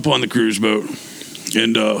short, we jump on the cruise boat,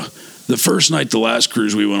 and the first night, the last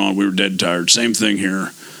cruise we went on, we were dead tired. Same thing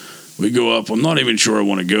here. We go up. I'm not even sure I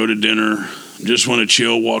want to go to dinner. Just want to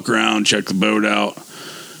chill, walk around, check the boat out.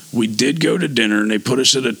 We did go to dinner, and they put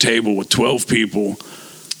us at a table with 12 people.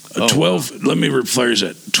 12, let me rephrase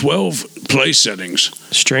that, 12 place settings.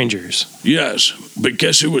 Strangers. Yes, but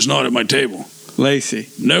guess who was not at my table? Lacey.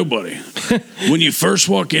 Nobody. When you first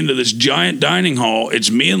walk into this giant dining hall, it's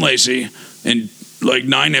me and Lacey and like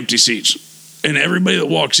 9 empty seats. And everybody that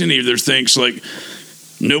walks in either thinks like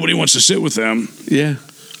nobody wants to sit with them. Yeah.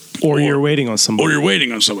 Or you're waiting on somebody. Or you're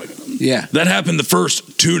waiting on somebody. Yeah. That happened the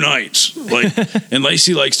first 2 nights. Like, and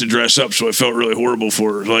Lacey likes to dress up, so I felt really horrible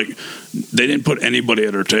for her. Like, they didn't put anybody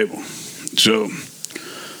at our table. So,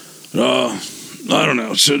 I don't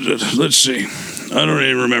know. So, let's see. I don't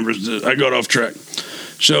even remember. I got off track.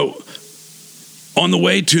 So, on the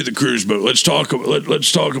way to the cruise boat, let's talk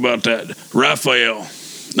about that. Raphael,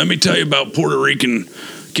 let me tell you about Puerto Rican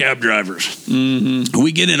cab drivers. Mm-hmm.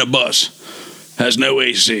 We get in a bus, has no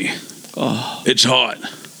AC. Oh. It's hot.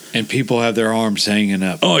 And people have their arms hanging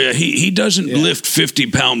up. Oh, yeah. He doesn't lift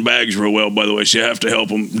 50-pound bags real well, by the way, so you have to help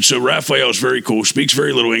him. So Raphael's very cool, speaks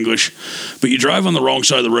very little English, but you drive on the wrong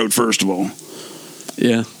side of the road, first of all.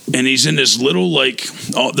 Yeah. And he's in this little, like,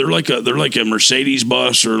 they're like a Mercedes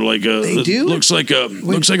bus, or like a, they do? looks like a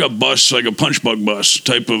bus, like a punch bug bus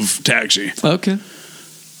type of taxi. Okay.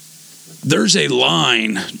 There's a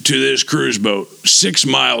line to this cruise boat 6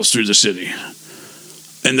 miles through the city,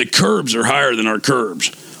 and the curbs are higher than our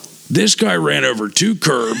curbs. This guy ran over 2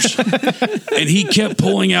 curbs, and he kept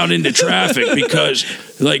pulling out into traffic because,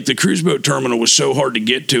 like, the cruise boat terminal was so hard to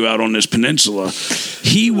get to out on this peninsula.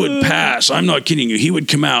 He would pass. I'm not kidding you. He would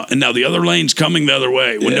come out, and now the other lane's coming the other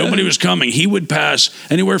way. When nobody was coming, he would pass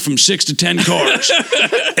anywhere from 6 to 10 cars,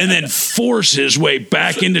 and then force his way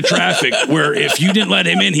back into traffic. Where if you didn't let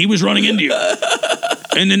him in, he was running into you.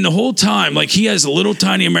 And then the whole time, like, he has a little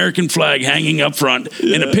tiny American flag hanging up front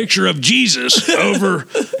and a picture of Jesus over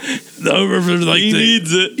like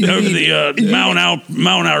the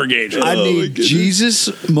mile an hour gauge. I need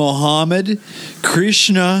Jesus, Muhammad,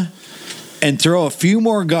 Krishna, and throw a few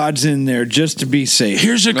more gods in there just to be safe.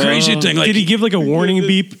 Here's a crazy thing. Like, did he give like a warning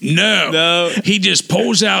beep? No. He just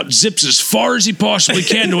pulls out, zips as far as he possibly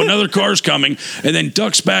can to another car's coming, and then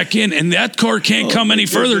ducks back in. And that car can't come any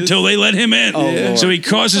further till they let him in. So he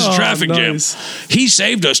causes a traffic jam. He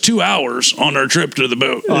saved us 2 hours on our trip to the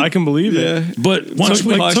boat. Oh, I can believe it. But once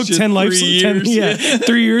we took 10 lives,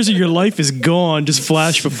 3 years of your life is gone, just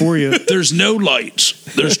flashed before you. There's no lights.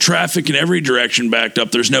 There's traffic in every direction backed up.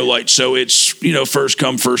 There's no lights. So it's, first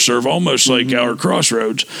come, first serve, almost like our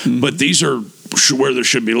crossroads. But these are where there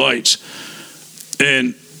should be lights.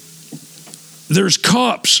 And there's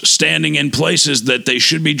cops standing in places that they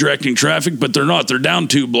should be directing traffic, but they're not. They're down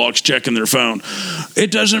 2 blocks checking their phone.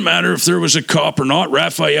 It doesn't matter if there was a cop or not.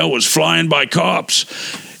 Raphael was flying by cops.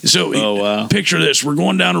 So picture this. We're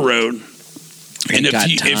going down a road. And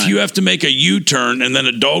if you have to make a U-turn and then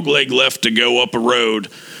a dog leg left to go up a road,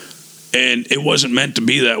 and it wasn't meant to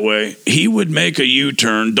be that way, he would make a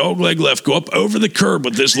U-turn, dog leg left, go up over the curb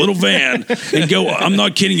with this little van and go, I'm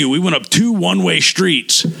not kidding you, we went up 2 one-way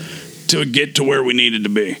streets to get to where we needed to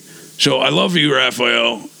be. So I love you,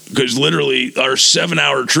 Raphael, because literally our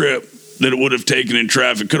 7-hour trip that it would have taken in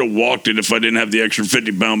traffic, could have walked it if I didn't have the extra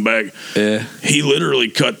 50-pound bag. Yeah. He literally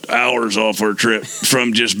cut hours off our trip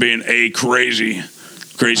from just being a crazy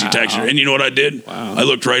texture. And you know what I did? Wow. I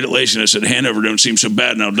looked right at Lacey and I said, Hanover don't seem so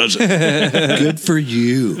bad now, does it? Good for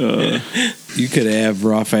you. You could have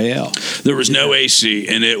Raphael. There was no AC,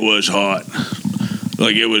 and it was hot.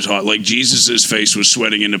 Like, it was hot. Like, Jesus' face was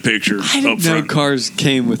sweating in the picture. I didn't know cars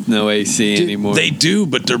came with no AC anymore. They do,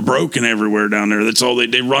 but they're broken everywhere down there. That's all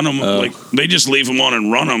they run them. Like, they just leave them on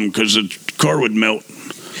and run them because the car would melt.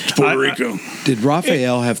 It's Puerto Rico. Did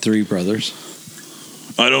Raphael have 3 brothers?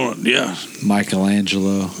 I don't,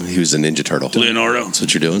 Michelangelo. He was a Ninja Turtle. Leonardo. That's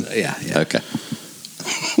what you're doing? Yeah. Okay.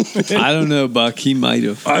 I don't know, Buck. He might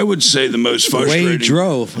have. I would say the most frustrating. The way he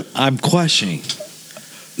drove, I'm questioning.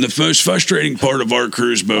 The most frustrating part of our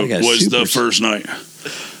cruise boat was the first night.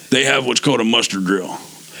 They have what's called a muster drill.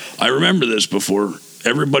 I remember this before.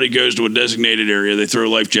 Everybody goes to a designated area. They throw a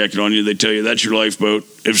life jacket on you. They tell you, that's your lifeboat.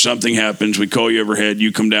 If something happens, we call you overhead.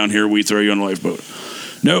 You come down here, we throw you on a lifeboat.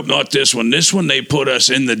 Nope, not this one. This one, they put us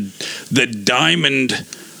in the diamond.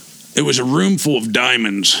 It was a room full of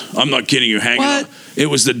diamonds. I'm not kidding you. Hanging on. It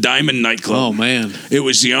was the Diamond nightclub. Oh, man. It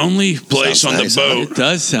was the only place on the boat. It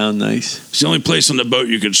does sound nice. It's the only place on the boat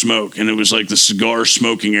you could smoke, and it was like the cigar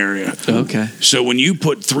smoking area. Okay. So when you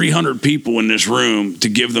put 300 people in this room to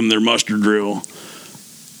give them their muster drill,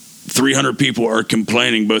 300 people are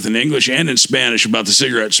complaining both in English and in Spanish about the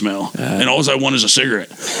cigarette smell. And all I want is a cigarette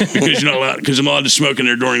because you're not allowed, because I'm allowed to smoke in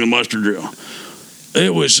there during the muster drill.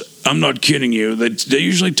 It was, I'm not kidding you, they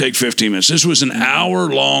usually take 15 minutes. This was an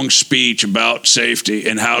hour-long speech about safety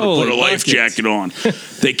and how to put a life jacket on.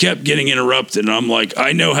 They kept getting interrupted, and I'm like,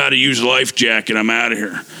 I know how to use a life jacket. I'm out of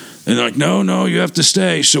here. And they're like, no, you have to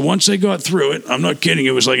stay. So once they got through it, I'm not kidding,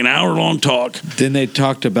 it was like an hour-long talk. Then they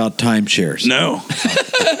talked about timeshares. No.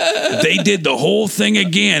 They did the whole thing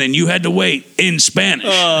again, and you had to wait in Spanish.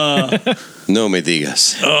 No me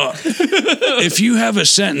digas. If you have a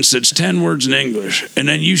sentence that's 10 words in English, and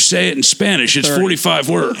then you say it in Spanish, it's 45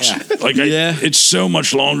 words. Yeah. It's so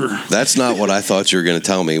much longer. That's not what I thought you were going to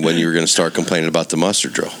tell me when you were going to start complaining about the muster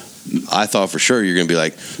drill. I thought for sure you're going to be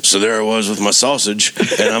like, so there I was with my sausage.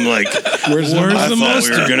 And I'm like, where's the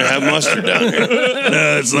mustard? We were going to have mustard down here. No,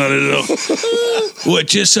 that's not it at all. Well, it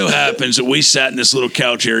just so happens that we sat in this little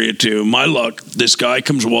couch area too. My luck, this guy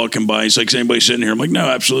comes walking by. He's like, is anybody sitting here? I'm like, no,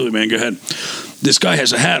 absolutely, man. Go ahead. This guy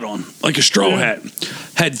has a hat on, like a straw hat.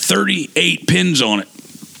 Had 38 pins on it.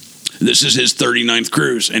 This is his 39th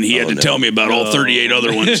cruise, and he had to tell me about all 38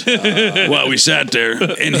 other ones while we sat there.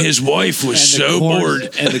 And his wife was so bored.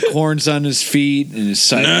 And the corns on his feet and his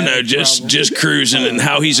side. No, just cruising, and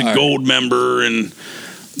how he's a gold member, and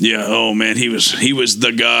oh man, he was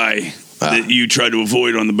the guy. that you tried to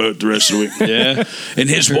avoid on the boat the rest of the week. Yeah. And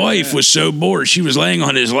his wife was so bored. She was laying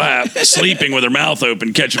on his lap, sleeping with her mouth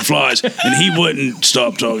open, catching flies, and he wouldn't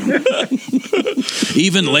stop talking.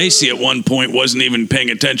 Even Lacey at one point wasn't even paying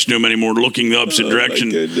attention to him anymore, looking the opposite direction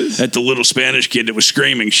at the little Spanish kid that was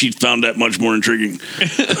screaming. She found that much more intriguing.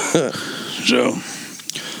 So,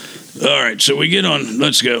 all right, so we get on.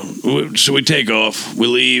 Let's go. So we take off. We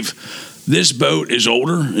leave. This boat is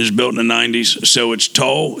older. It's built in the 90s, so it's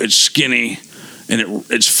tall, it's skinny, and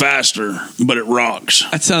it's faster, but it rocks.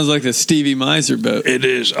 That sounds like the Stevie Miser boat. It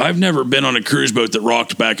is. I've never been on a cruise boat that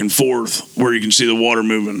rocked back and forth where you can see the water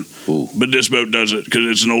moving. Ooh. But this boat does it because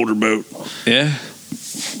it's an older boat. Yeah.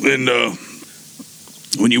 And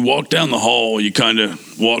when you walk down the hall, you kind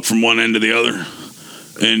of walk from one end to the other.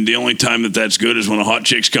 And the only time that's good is when a hot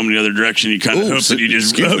chick's coming the other direction. You kind of hope that you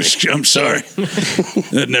just go. I'm sorry.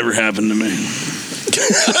 That never happened to me.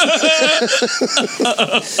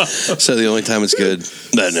 So the only time it's good,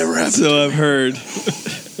 that never happened. So I've heard.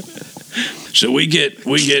 So we go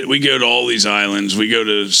to all these islands. We go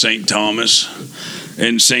to St. Thomas.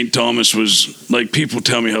 And St. Thomas was, like, people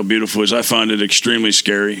tell me how beautiful it is. I find it extremely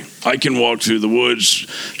scary. I can walk through the woods,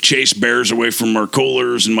 chase bears away from our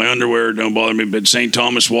coolers and my underwear. Don't bother me. But St.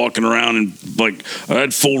 Thomas walking around and, like, I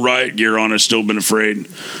had full riot gear on. I'd still been afraid.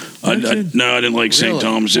 I didn't like St.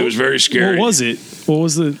 Thomas. It was very scary. What was it? What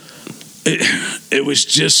was the... It was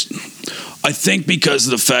just... I think because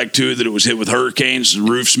of the fact, too, that it was hit with hurricanes, the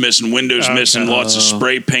roofs missing, windows missing, lots of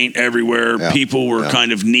spray paint everywhere. Yeah. People were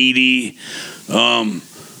kind of needy.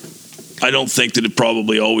 I don't think that it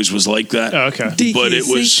probably always was like that. Oh, okay. But it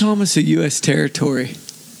was... St. Thomas a U.S. territory?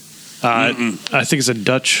 I think it's a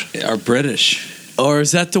Dutch. Or British. Or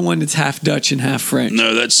is that the one that's half Dutch and half French?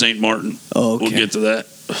 No, that's St. Martin. Oh, okay. We'll get to that.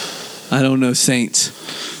 I don't know saints.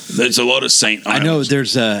 There's a lot of Saint Islands. I know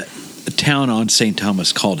there's a town on St.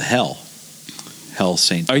 Thomas called Hell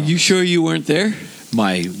St. Thomas. Are you sure you weren't there?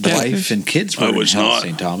 My wife and kids were in Hell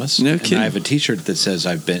St. Thomas. No and kidding. I have a T-shirt that says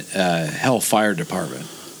I've been Hell Fire Department.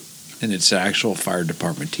 And it's an actual fire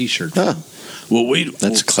department T-shirt. Huh. Well,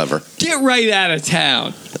 that's clever. Get right out of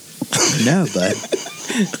town. No, but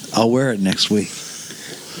I'll wear it next week.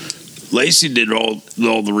 Lacey did all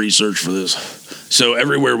the research for this. So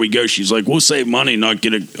everywhere we go, she's like, we'll save money, not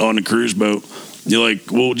get on a cruise boat. You're like,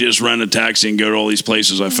 we'll just rent a taxi and go to all these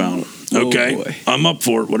places I found. Okay, boy. I'm up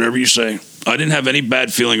for it, whatever you say. I didn't have any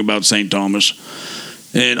bad feeling about St. Thomas.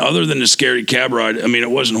 And other than the scary cab ride, I mean, it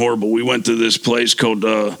wasn't horrible. We went to this place called,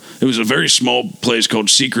 it was a very small place called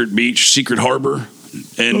Secret Beach, Secret Harbor.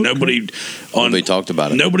 And nobody talked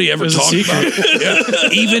about it. Nobody ever talked about it.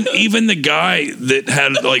 Yeah. Even the guy that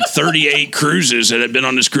had like 38 cruises that had been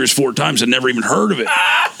on this cruise 4 times had never even heard of it.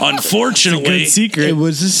 Unfortunately, It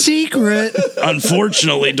was a secret.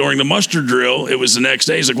 Unfortunately, during the muster drill, it was the next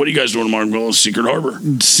day. He's like, "What are you guys doing tomorrow?" I'm going, Secret Harbor.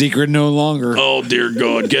 Secret no longer. Oh dear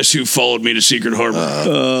God! Guess who followed me to Secret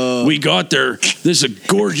Harbor? We got there. This is a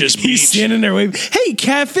gorgeous beach. He's standing there waving. Hey,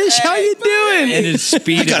 Catfish, how you doing? And his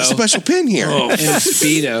Speedo. I got a special pin here. Oh,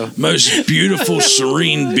 Speedo. most beautiful,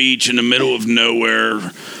 serene beach in the middle of nowhere,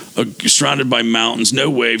 surrounded by mountains, no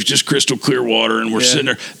waves, just crystal clear water, and we're sitting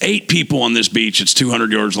there. 8 people on this beach. It's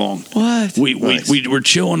 200 yards long. What? We're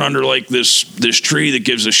chilling under like this tree that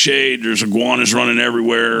gives us shade. There's iguanas running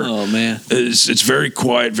everywhere. Oh man, it's very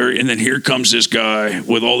quiet. And then here comes this guy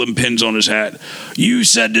with all them pins on his hat. You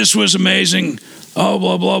said this was amazing. Oh,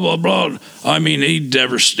 blah, blah, blah, blah. I mean, he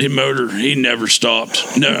never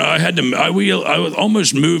stopped. No, I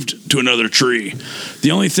almost moved to another tree.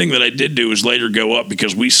 The only thing that I did do was later go up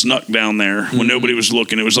because we snuck down there when nobody was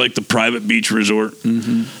looking. It was like the private beach resort.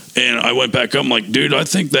 Mm-hmm. And I went back up. I'm like, dude, I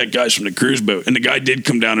think that guy's from the cruise boat. And the guy did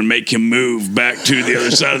come down and make him move back to the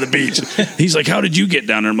other side of the beach. He's like, how did you get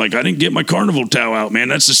down there? I'm like, I didn't get my carnival towel out, man.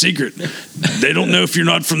 That's the secret. They don't know if you're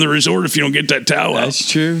not from the resort if you don't get that towel out.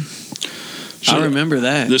 That's true. So I remember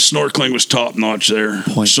that. The snorkeling was top notch there.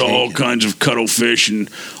 Saw all kinds of cuttlefish, and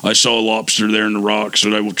I saw a lobster there in the rocks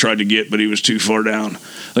that I tried to get, but he was too far down.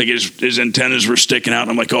 Like his antennas were sticking out,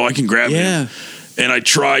 and I'm like, oh, I can grab him. And I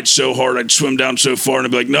tried so hard. I'd swim down so far, and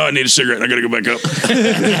I'd be like, no, I need a cigarette. I got to go back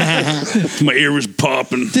up. My ear was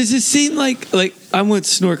popping. Does it seem like I went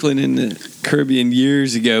snorkeling in the Caribbean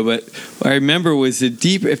years ago, but what I remember was it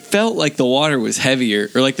felt like the water was heavier,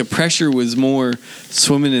 or like the pressure was more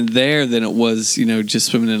swimming in there than it was, just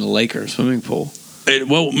swimming in a lake or a swimming pool.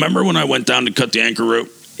 Well, remember when I went down to cut the anchor rope?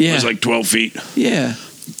 Yeah. It was like 12 feet. Yeah.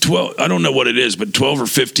 12, I don't know what it is, but 12 or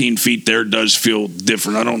 15 feet there does feel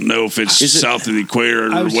different. I don't know if it's south of the equator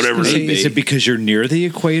or whatever. Is it because you're near the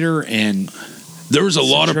equator and There was a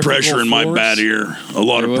lot of pressure in my bad ear. A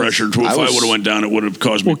lot of pressure. If I would have went down, it would have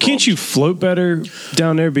caused me problems. Can't you float better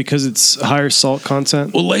down there because it's higher salt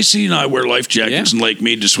content? Well, Lacey and I wear life jackets in Lake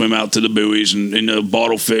Mead to swim out to the buoys and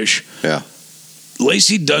bottle fish. Yeah.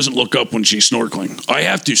 Lacey doesn't look up when she's snorkeling. I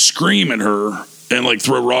have to scream at her and like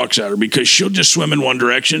throw rocks at her because she'll just swim in one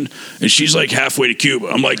direction and she's like halfway to Cuba.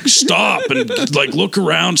 I'm like, stop and like look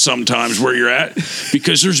around sometimes where you're at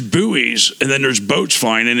because there's buoys and then there's boats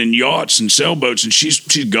flying in and yachts and sailboats and she's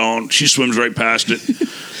gone. She swims right past it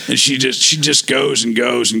and she just goes and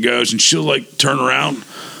goes and goes and she'll like turn around.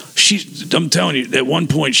 I'm telling you, at one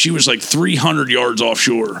point she was like 300 yards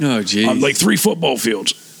offshore. Oh, geez. Like 3 football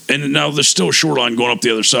fields. And now there's still a shoreline going up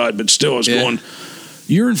the other side, but still it's going.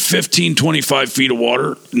 You're in 15, 25 feet of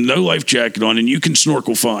water, no life jacket on, and you can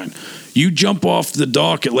snorkel fine. You jump off the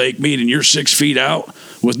dock at Lake Mead and you're 6 feet out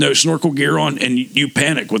with no snorkel gear on, and you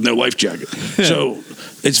panic with no life jacket. So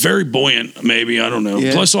it's very buoyant, maybe. I don't know.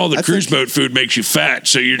 Yeah. Plus, all the cruise boat food makes you fat,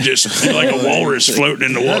 so you're just like a walrus floating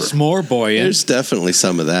in the water. That's more buoyant. There's definitely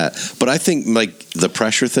some of that. But I think, like, the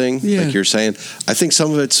pressure thing, like you're saying, I think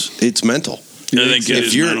some of it's mental. I think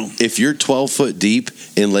if you're 12 foot deep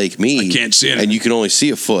in Lake Mead, I can't see it. and you can only see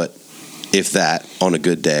a foot, if that, on a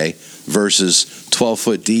good day, versus 12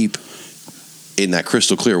 foot deep in that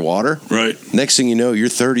crystal clear water. Right. Next thing you know, you're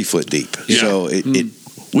 30 foot deep. Yeah. So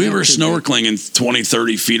we were snorkeling in 20,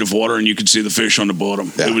 30 feet of water, and you could see the fish on the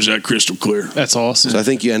bottom. Yeah. It was that crystal clear. That's awesome. So I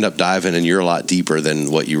think you end up diving, and you're a lot deeper than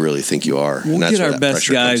what you really think you are. We'll and that's get where our that best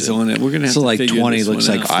pressure guys comes in. on it. We're gonna have So to like figure 20 this looks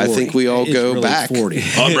one like out. I think we all It's go really back. 40.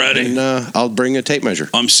 I'm ready. And I'll bring a tape measure.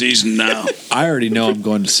 I'm seasoned now. I already know I'm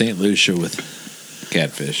going to St. Lucia with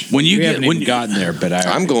Catfish. When you we get- haven't when even you- gotten there, but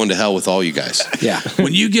I'm going to hell with all you guys. Yeah.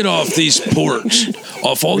 When you get off these ports,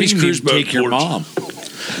 off all We these can cruise even boat take your ports, mom.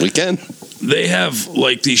 We can. they have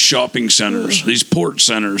like these shopping centers, these port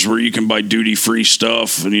centers where you can buy duty free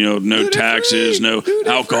stuff and no taxes, no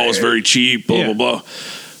alcohol is very cheap, blah blah blah.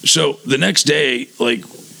 So the next day, like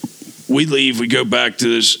we leave, we go back to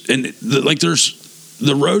this, and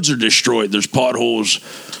the roads are destroyed. There's potholes.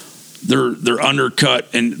 They're undercut,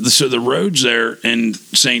 and so the roads there in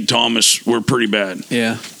St. Thomas were pretty bad.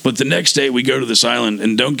 Yeah. But the next day we go to this island,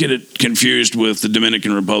 and don't get it confused with the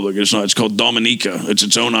Dominican Republic. It's not. It's called Dominica. It's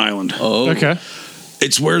its own island. Oh. Okay.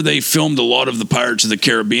 It's where they filmed a lot of the Pirates of the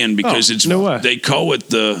Caribbean because no way. they call it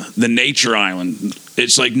the nature island.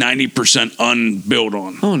 It's like 90% unbuilt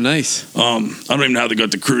on. Oh, nice. I don't even know how they got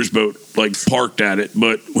the cruise boat like parked at it,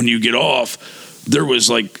 but when you get off, there was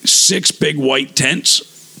like 6 big white tents.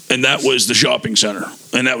 And that was the shopping center.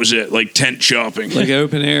 And that was it, like tent shopping. Like an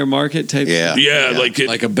open air market type. Yeah,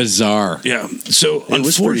 like a bazaar. Yeah. So It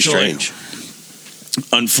was pretty unfortunately, strange.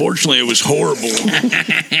 it was horrible.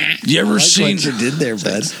 You ever seen what you did there,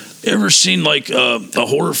 bud? ever seen like a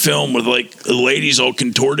horror film with like the lady's all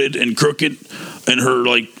contorted and crooked and her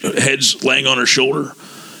like head's laying on her shoulder?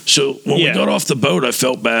 So when we got off the boat, I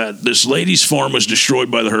felt bad. This lady's farm was destroyed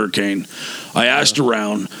by the hurricane. I asked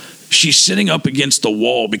around. She's sitting up against the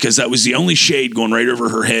wall because that was the only shade going right over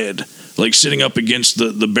her head, like sitting up against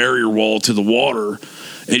the barrier wall to the water.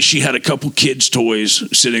 And she had a couple kids'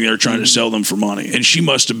 toys sitting there trying to sell them for money. And she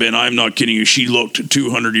must have been, I'm not kidding you, she looked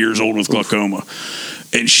 200 years old with glaucoma.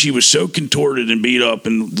 And she was so contorted and beat up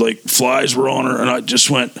and like flies were on her. And I just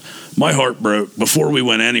went, my heart broke. Before we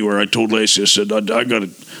went anywhere, I told Lacey, I said, I gotta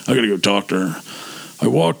go talk to her. I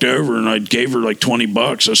walked over and I gave her like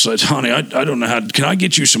 $20. I said, honey, I don't know can I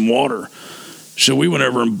get you some water? So we went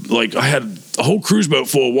over and like I had a whole cruise boat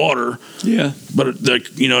full of water. Yeah. But I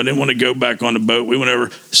didn't want to go back on the boat. We went over.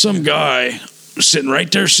 Some guy sitting right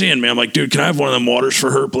there seeing me. I'm like, dude, can I have one of them waters for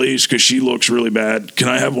her, please? Because she looks really bad. Can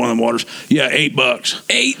I have one of them waters? Yeah, $8.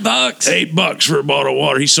 $8. $8 for a bottle of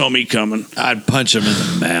water. He saw me coming. I'd punch him in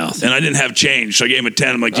the mouth. And I didn't have change. So I gave him a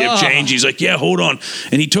 10. I'm like, do you have change? He's like, yeah, hold on.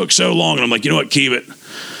 And he took so long. And I'm like, you know what? Keep it.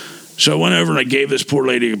 So I went over and I gave this poor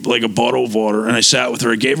lady like a bottle of water, and I sat with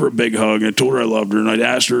her. I gave her a big hug, and I told her I loved her, and I'd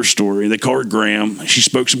asked her her story. They call her Graham. She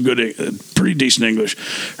spoke some good, pretty decent English.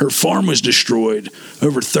 Her farm was destroyed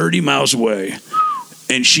over 30 miles away,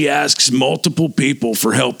 and she asks multiple people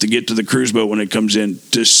for help to get to the cruise boat when it comes in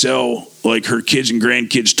to sell like her kids and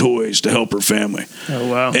grandkids toys to help her family. Oh,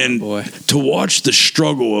 wow. And to watch the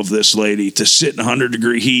struggle of this lady to sit in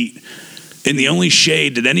 100-degree heat in the only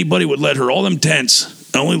shade that anybody would let her, all them tents,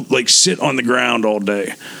 only like sit on the ground all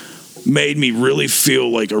day, made me really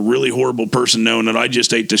feel like a really horrible person knowing that I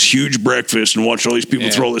just ate this huge breakfast and watched all these people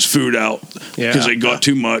throw all this food out because they got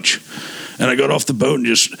too much. And I got off the boat and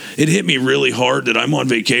it hit me really hard that I'm on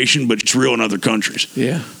vacation, but it's real in other countries.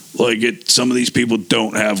 Yeah. Like some of these people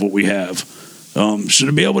don't have what we have. So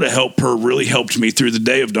to be able to help her really helped me through the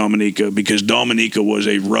day of Dominica, because Dominica was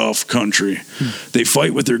a rough country. They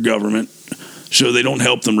fight with their government, so they don't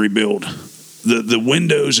help them rebuild. The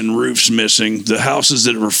windows and roofs missing, the houses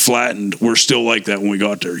that were flattened were still like that when we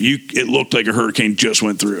got there. It looked like a hurricane just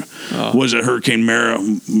went through. Was it Hurricane Mara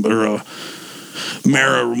or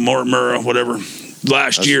Mara, whatever?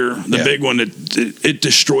 Last year, the big one, it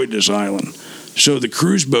destroyed this island. So the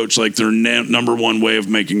cruise boats, like their number one way of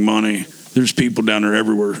making money. There's people down there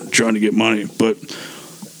everywhere trying to get money. But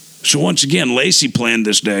so once again, Lacey planned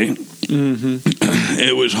this day.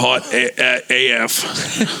 It was hot AF.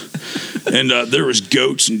 And there was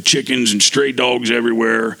goats and chickens and stray dogs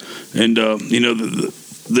everywhere. And,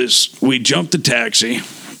 we jumped the taxi.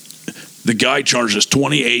 The guy charged us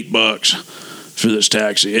 $28 for this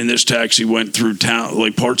taxi, and this taxi went through town,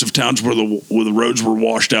 like parts of towns where the roads were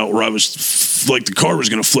washed out, where I was like the car was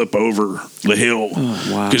going to flip over the hill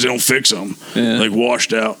because they don't fix them, like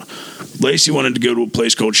washed out. Lacey wanted to go to a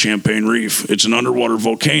place called Champagne Reef. It's an underwater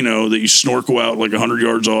volcano that you snorkel out like 100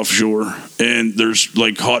 yards offshore, and there's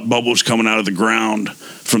like hot bubbles coming out of the ground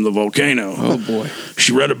from the volcano. Oh boy!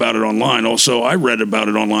 She read about it online. Also, I read about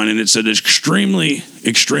it online, and it said it's extremely,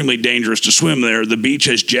 extremely dangerous to swim there. The beach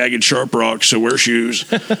has jagged, sharp rocks, so wear shoes,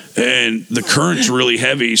 and the current's really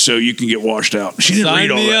heavy, so you can get washed out. She didn't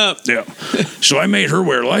read all that. Yeah. So I made her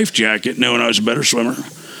wear a life jacket, knowing I was a better swimmer.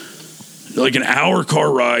 Like an hour car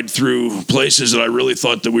ride through places that I really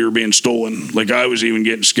thought that we were being stolen. Like I was even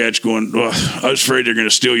getting sketched going, I was afraid they're going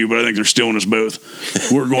to steal you, but I think they're stealing us both.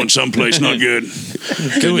 We're going someplace not good.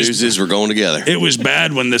 Good news is we're going together. It was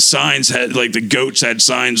bad when the signs had, like the goats had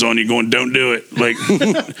signs on you going, don't do it. Like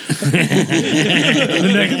the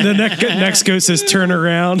next goat says turn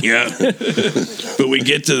around. Yeah. But we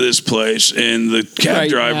get to this place and the cab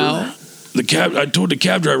driver, I told the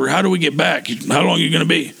cab driver, how do we get back? How long are you going to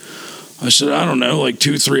be? I said, I don't know, like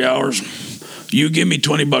 2-3 hours. You give me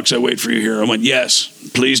 $20, I wait for you here. I went, yes,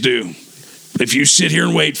 please do. If you sit here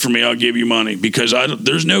and wait for me, I'll give you money, because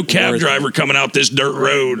there's no cab driver coming out this dirt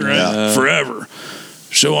road forever.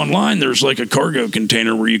 So online, there's like a cargo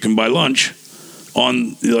container where you can buy lunch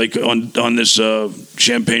on this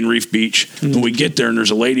Champagne Reef beach. When we get there, and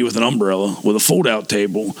there's a lady with an umbrella with a fold-out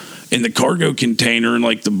table, and the cargo container and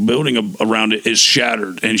like the building around it is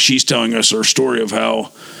shattered. And she's telling us her story of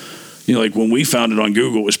how, like when we found it on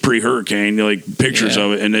Google, it was pre-hurricane, like pictures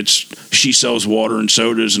of it. And she sells water and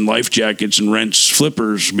sodas and life jackets and rents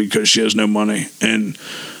flippers because she has no money. And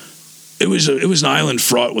it was an island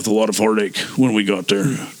fraught with a lot of heartache when we got there.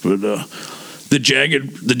 But the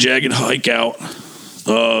jagged hike out,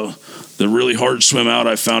 the really hard swim out,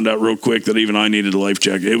 I found out real quick that even I needed a life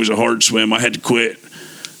jacket. It was a hard swim. I had to quit.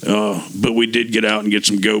 But we did get out and get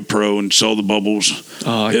some GoPro and saw the bubbles.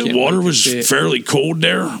 Water was fairly cold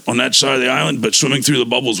there on that side of the island, but swimming through the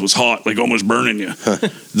bubbles was hot, like almost burning you.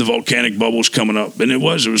 The volcanic bubbles coming up, and it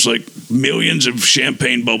was like millions of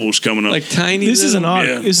champagne bubbles coming up, like tiny. This is an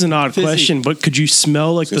odd question, but could you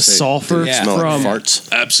smell like the sulfur from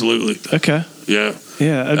farts? Absolutely. Okay. Yeah.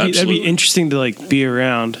 Yeah, that'd be interesting to like be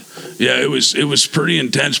around. Yeah, it was pretty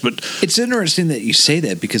intense, but it's interesting that you say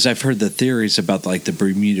that, because I've heard the theories about like the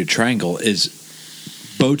Bermuda Triangle is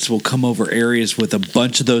boats will come over areas with a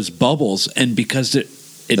bunch of those bubbles, and because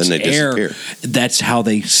it's air, that's how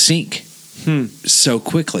they sink so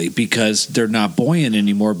quickly, because they're not buoyant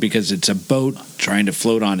anymore, because it's a boat trying to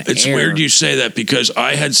float on air. It's weird you say that, because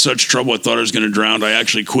I had such trouble. I thought I was going to drown. I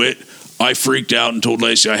actually quit. I freaked out and told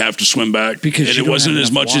Lacey I have to swim back. Because it wasn't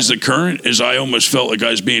as much as the current, as I almost felt like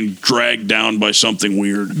I was being dragged down by something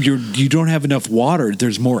weird. You don't have enough water.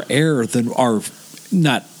 There's more air than our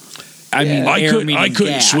not. I mean, I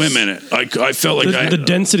couldn't swim in it. I felt like the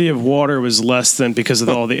density of water was less than because of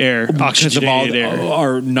all the air, oxygenated air,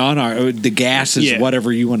 or the gases,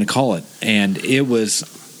 whatever you want to call it, and it was,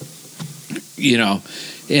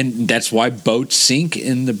 and that's why boats can sink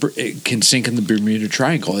in the Bermuda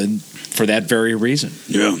Triangle, and for that very reason.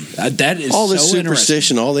 Yeah, that is all this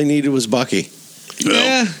superstition. All they needed was Bucky.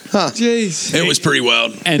 Well, jeez, it was pretty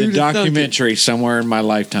wild. And a documentary somewhere in my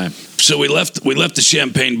lifetime. So we left the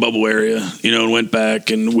Champagne bubble area, and went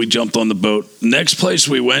back, and we jumped on the boat. Next place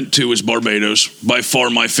we went to was Barbados, by far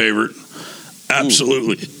my favorite.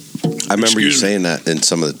 Absolutely. I remember you saying that in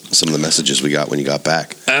some of the messages we got when you got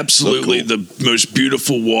back. Absolutely. So cool. The most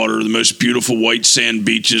beautiful water, the most beautiful white sand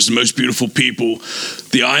beaches, the most beautiful people.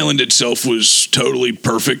 The island itself was totally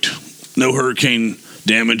perfect. No hurricane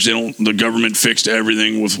damage. The government fixed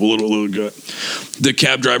everything with a little gut. The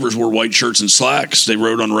cab drivers wore white shirts and slacks. They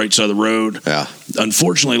rode on the right side of the road. Yeah.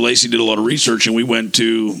 Unfortunately, Lacey did a lot of research, and we went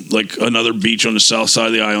to like another beach on the south side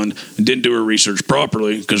of the island and didn't do our research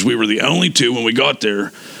properly because we were the only two when we got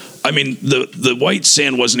there. I mean, the white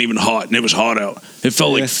sand wasn't even hot, and it was hot out. It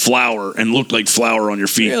felt like flour and looked like flour on your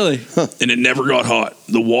feet. Really? And it never got hot.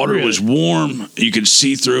 The water was warm. You could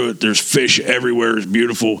see through it. There's fish everywhere. It's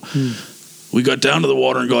beautiful. We got down to the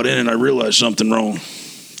water and got in, and I realized something wrong.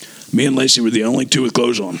 Me and Lacey were the only two with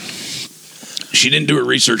clothes on. She didn't do her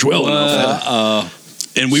research well enough.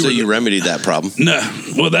 And So you remedied that problem. No,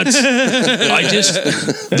 well, that's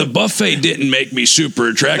the buffet didn't make me super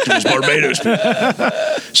attractive as Barbados people.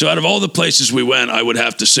 So out of all the places we went, I would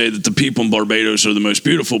have to say that the people in Barbados are the most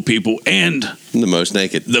beautiful people and The most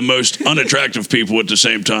naked. the most unattractive people at the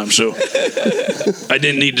same time. So I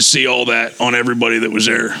didn't need to see all that on everybody that was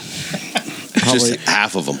there. Just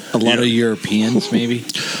half of them. A lot of Europeans, maybe.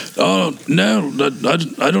 Oh, no,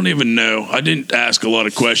 I don't even know. I didn't ask a lot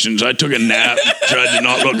of questions. I took a nap, tried to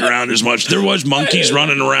not look around as much. There was monkeys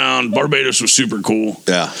running around. Barbados was super cool.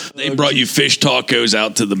 Yeah. They brought you fish tacos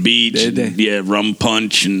out to the beach. Did they? Yeah, rum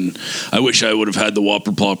punch. And I wish I would have had the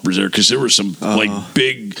Whopper Ploppers there because there were some like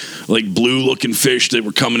big, like blue looking fish that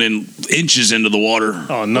were coming in inches into the water.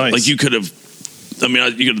 Oh, nice. Like you could have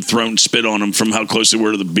thrown spit on them from how close they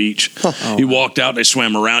were to the beach. You walked out, they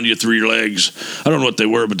swam around you through your legs. I don't know what they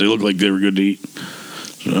were, but they looked like they were good to eat.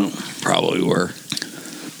 So Probably were.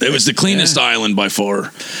 it was the cleanest island by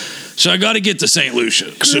far. So I got to get to St.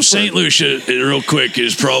 Lucia. So St. Lucia, real quick,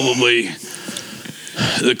 is probably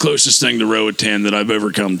the closest thing to Roatan that I've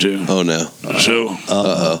ever come to. Oh, no. So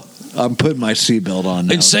I'm putting my seatbelt on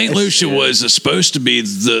now. and St. Lucia was supposed to be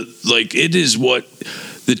it is what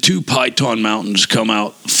the two Python Mountains come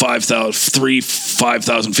out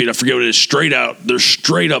 5,000 feet. I forget what it is. Straight out. They're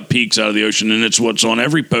straight up peaks out of the ocean, and it's what's on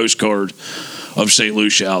every postcard of St.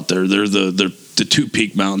 Lucia out there. They're the two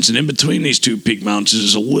peak mountains, and in between these two peak mountains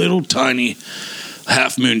is a little tiny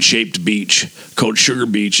half moon shaped beach called Sugar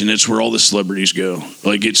Beach, and it's where all the celebrities go.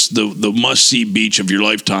 Like it's the must see beach of your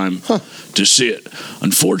lifetime to see it.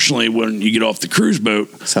 Unfortunately, when you get off the cruise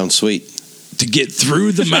boat, Sounds sweet. to get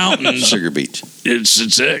through the mountains, Sugar Beach.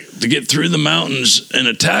 it's it. To get through the mountains in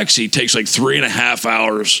a taxi takes like 3.5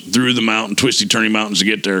 hours through the twisty turny mountains to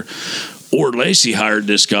get there. Or Lacey hired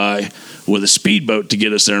this guy with a speedboat to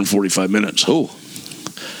get us there in 45 minutes. Oh,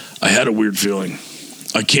 I had a weird feeling.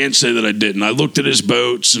 I can't say that I didn't. I looked at his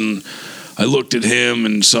boats and I looked at him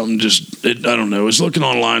and something I don't know. I was looking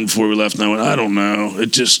online before we left and I went, I don't know.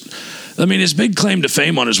 His big claim to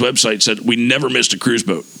fame on his website said we never missed a cruise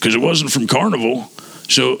boat because it wasn't from Carnival.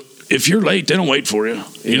 So if you're late, they don't wait for you.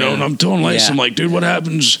 You know, and I'm telling Lacey, I'm like, dude, what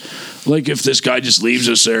happens like if this guy just leaves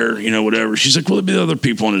us there, whatever. She's like, well, there'll be other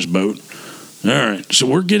people on his boat. All right. So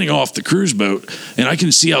we're getting off the cruise boat, and I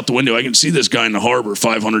can see out the window. I can see this guy in the harbor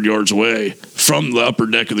 500 yards away from the upper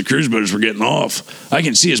deck of the cruise boat as we're getting off. I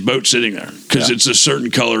can see his boat sitting there because it's a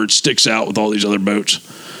certain color. It sticks out with all these other boats.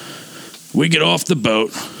 We get off the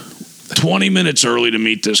boat 20 minutes early to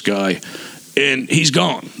meet this guy, and he's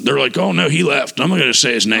gone. They're like, oh, no, he left. I'm not going to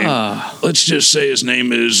say his name. Let's just say his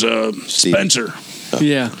name is Spencer.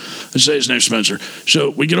 Yeah. Let's say his name's Spencer.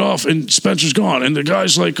 So we get off, and Spencer's gone. And the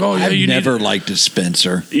guy's like, oh, yeah, I've never liked a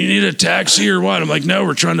Spencer. You need a taxi or what? I'm like, no,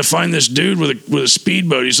 we're trying to find this dude with a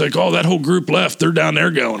speedboat. He's like, oh, that whole group left. They're down there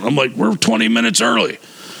going. I'm like, we're 20 minutes early.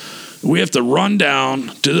 We have to run down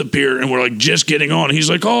to the pier, and we're like just getting on. He's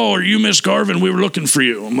like, oh, are you Miss Garvin? We were looking for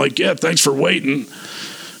you. I'm like, yeah, thanks for waiting.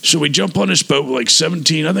 So we jump on this boat with like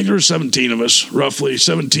 17. I think there were 17 of us, roughly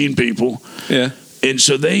 17 people. Yeah. And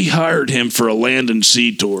so they hired him for a land and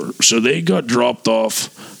sea tour. So they got dropped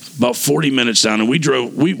off about 40 minutes down, and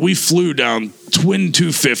we flew down twin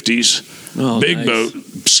 250s, big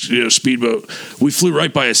boat, speedboat. We flew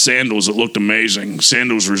right by a Sandals that looked amazing,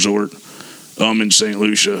 Sandals Resort in St.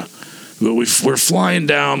 Lucia. But we're flying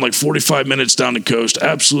down like 45 minutes down the coast,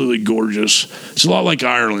 absolutely gorgeous. It's a lot like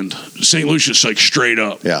Ireland. St. Lucia's like straight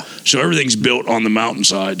up. Yeah. So everything's built on the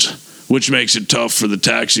mountainsides, which makes it tough for the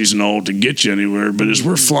taxis and all to get you anywhere. But as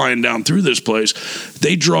we're flying down through this place,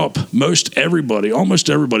 they drop almost everybody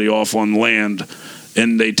off on land,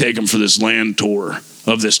 and they take them for this land tour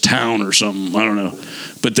of this town or something. I don't know.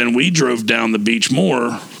 But then we drove down the beach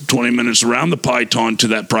more, 20 minutes around the Python to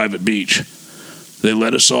that private beach. They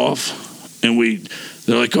let us off, and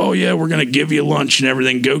they're like, oh, yeah, we're going to give you lunch and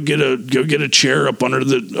everything. Go get a chair up under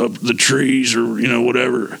the trees or,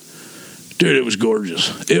 whatever. Dude, it was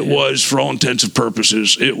gorgeous. It was, for all intents and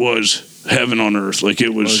purposes, it was heaven on earth. Like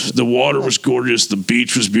it was, the water was gorgeous. The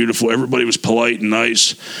beach was beautiful. Everybody was polite and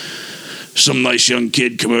nice. some nice young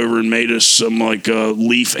kid come over and made us some like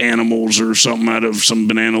leaf animals or something out of some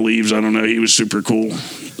banana leaves. I don't know. He was super cool.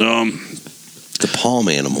 The palm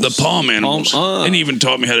animals. The palm animals. And he even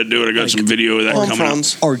taught me how to do it. I got some video of that coming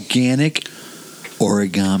out. Organic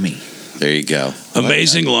origami. There you go.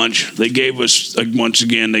 Amazing lunch. They gave us, once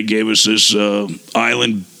again, they gave us this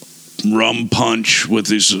island rum punch with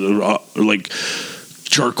this like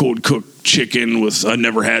charcoal cooked chicken with I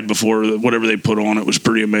never had before. Whatever they put on it was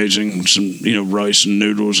pretty amazing. Some rice and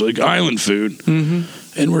noodles, like island food.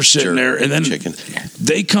 Mm-hmm. And we're sitting there, and then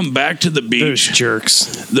they come back to the beach. Those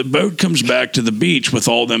jerks. The boat comes back to the beach with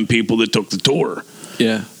all them people that took the tour.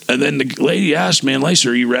 Yeah. And then the lady asked me, Lacey,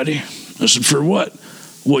 are you ready? I said, for what?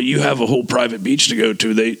 Well, you have a whole private beach to go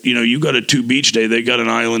to. They, you got a 2 beach day. They got an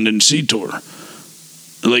island and sea tour.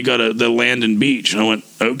 They got the land and beach. And I went,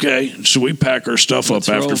 okay. So we pack our stuff up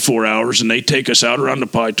after 4 hours, and they take us out around the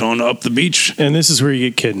Python up the beach. And this is where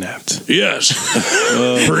you get kidnapped. Yes,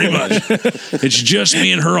 pretty much. It's just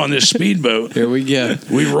me and her on this speedboat. Here we go.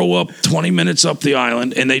 We roll up 20 minutes up the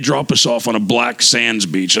island, and they drop us off on a black sands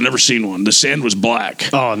beach. I've never seen one. The sand was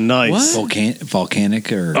black. Oh, nice.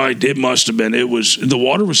 Volcanic or? It must have been. The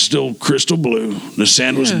water was still crystal blue. The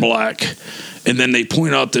sand was black. And then they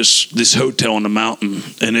point out this hotel on the mountain,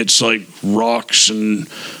 and it's like rocks and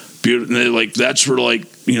beautiful. And like that's where like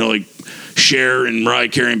Cher and Mariah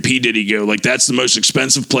Carey and P Diddy go. Like that's the most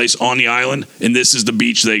expensive place on the island, and this is the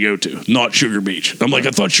beach they go to, not Sugar Beach. I'm like,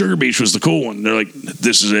 I thought Sugar Beach was the cool one. They're like,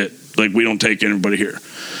 this is it. Like we don't take anybody here.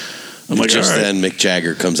 I'm like, just all right. Then Mick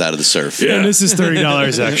Jagger comes out of the surf. Yeah, and this is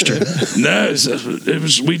 $30 extra. No, it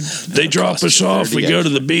was they drop us off. We go to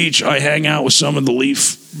the beach. I hang out with some of the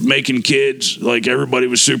leaf making kids. Like everybody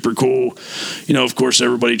was super cool. Of course,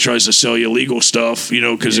 everybody tries to sell you illegal stuff.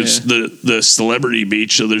 Because it's the celebrity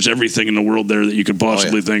beach, so there's everything in the world there that you could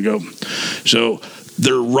possibly think of. So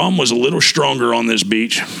their rum was a little stronger on this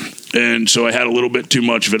beach. And so I had a little bit too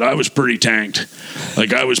much of it. I was pretty tanked.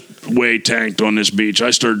 Like I was way tanked on this beach.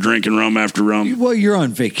 I started drinking rum after rum. Well, you're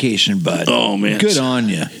on vacation, bud. Oh, man. Good on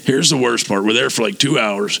you. Here's the worst part. We're there for like 2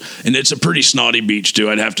 hours, and it's a pretty snotty beach, too,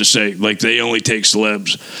 I'd have to say. Like they only take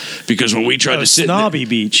celebs. Because when we tried to sit... Snobby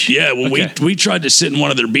beach. Yeah, when we tried to sit in one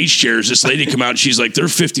of their beach chairs, this lady come out, and she's like, they're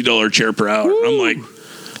 $50 chair per hour. I'm like...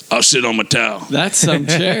 I'll sit on my towel. That's some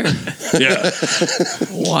chair. Yeah.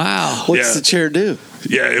 Wow. What's the chair do?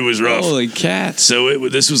 Yeah, it was rough. Holy cats. So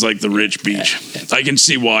this was like the rich beach. I can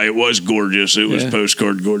see why. It was gorgeous. It was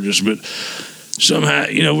postcard gorgeous. But somehow,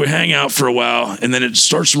 we hang out for a while, and then it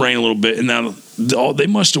starts to rain a little bit. And now they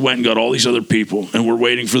must have went and got all these other people, and we're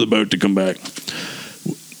waiting for the boat to come back.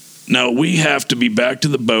 Now, we have to be back to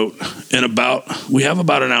the boat in we have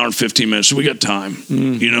about an hour and 15 minutes, so we got time,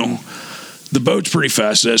 The boat's pretty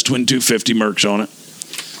fast. It has twin 250 Mercs on it.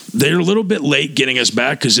 They're a little bit late getting us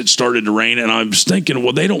back because it started to rain, and I was thinking,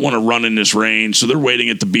 well, they don't want to run in this rain, so they're waiting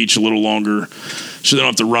at the beach a little longer so they don't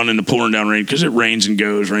have to run in the pouring down rain because it rains and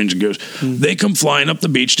goes. They come flying up the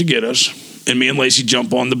beach to get us, and me and Lacey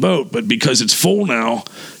jump on the boat, but because it's full now,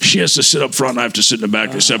 she has to sit up front, and I have to sit in the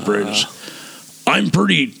back to separate us. I'm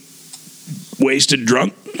pretty wasted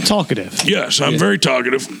drunk. Talkative. Yes, I'm very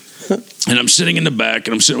talkative. And I'm sitting in the back,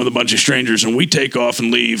 and I'm sitting with a bunch of strangers, and we take off and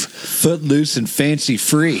leave. Footloose and fancy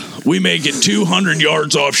free. We make it 200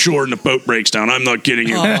 yards offshore, and the boat breaks down. I'm not kidding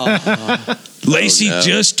you. Lacey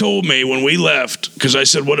just told me when we left, because I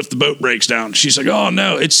said, what if the boat breaks down? She's like, oh,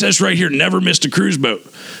 no, it says right here, never missed a cruise boat.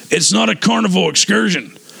 It's not a carnival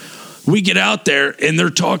excursion. We get out there, and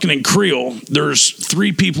they're talking in Creole. There's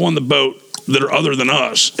 3 people on the boat that are other than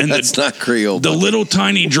us. And that's not Creole. The little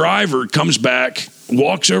tiny driver comes back,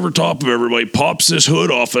 walks over top of everybody, pops this hood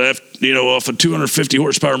off of off a 250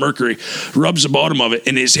 horsepower Mercury, rubs the bottom of it,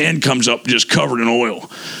 and his hand comes up just covered in oil.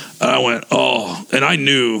 I went, oh, and I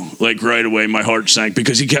knew like right away my heart sank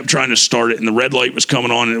because he kept trying to start it, and the red light was coming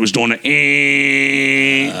on, and it was doing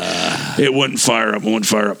it wouldn't fire up.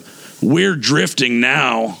 We're drifting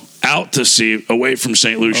now out to sea, away from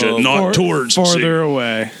St. Lucia, not towards farther sea.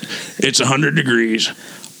 Away. It's 100 degrees.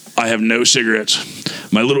 I have no cigarettes.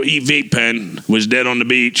 My little vape pen was dead on the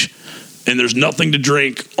beach, and there's nothing to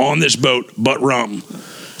drink on this boat but rum.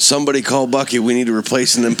 Somebody call Bucky. We need to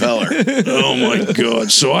replace an impeller. Oh, my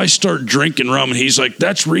God. So I start drinking rum, and he's like,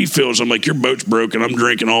 that's refills. I'm like, your boat's broken. I'm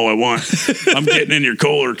drinking all I want. I'm getting in your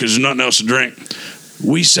cooler because there's nothing else to drink.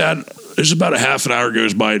 We sat, there's about a half an hour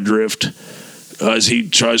goes by adrift as he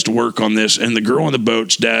tries to work on this, and the girl on the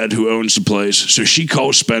boat's dad who owns the place, so she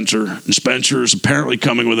calls Spencer, and Spencer is apparently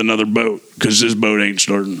coming with another boat because his boat ain't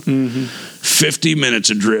starting. 50 minutes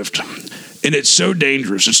adrift. And it's so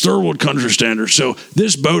dangerous. It's third world country standard. So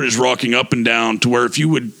this boat is rocking up and down to where if you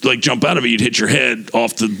would like jump out of it, you'd hit your head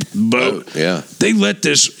off the boat. Yeah. They let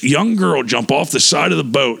this young girl jump off the side of the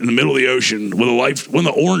boat in the middle of the ocean with one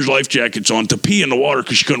of the orange life jackets on to pee in the water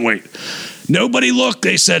because she couldn't wait. Nobody look,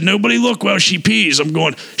 they said. Nobody look while she pees. I'm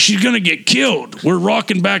going, she's going to get killed. We're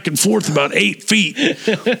rocking back and forth about 8 feet.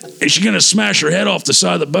 And she's going to smash her head off the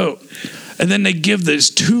side of the boat. And then they give these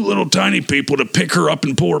 2 little tiny people to pick her up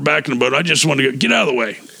and pull her back in the boat. I just want to go, get out of the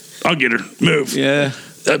way. I'll get her. Move. Yeah.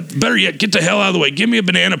 Better yet, get the hell out of the way. Give me a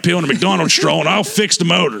banana peel and a McDonald's straw, and I'll fix the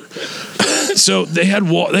motor. So they had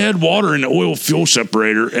water in the oil fuel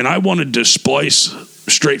separator, and I wanted to splice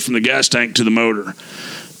straight from the gas tank to the motor.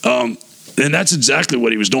 And that's exactly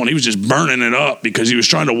what he was doing. He was just burning it up because he was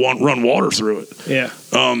trying to run water through it. Yeah.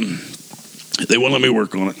 They wouldn't let me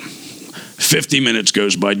work on it. 50 minutes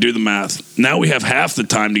goes by. Do the math. Now we have half the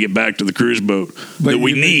time to get back to the cruise boat that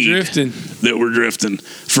we need. That we're drifting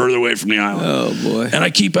further away from the island. Oh, boy. And I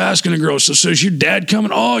keep asking the girl, so is your dad coming?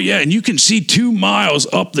 Oh, yeah. And you can see 2 miles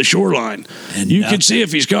up the shoreline. And you can see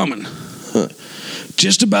if he's coming.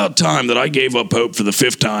 Just about time that I gave up hope for the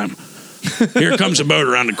 5th time. Here comes a boat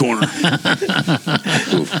around the corner.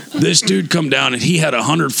 This dude come down, and he had a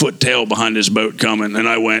 100-foot tail behind his boat coming. And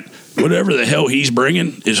I went, whatever the hell he's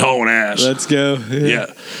bringing is hauling ass. Let's go. Yeah.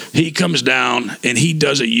 He comes down, and he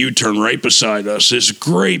does a U-turn right beside us. This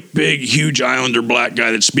great, big, huge Islander black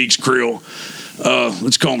guy that speaks Creole.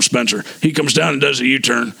 Let's call him Spencer. He comes down and does a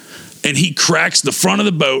U-turn, and he cracks the front of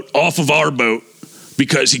the boat off of our boat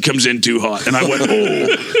because he comes in too hot. And I went,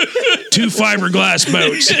 oh, 2 fiberglass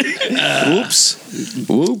boats.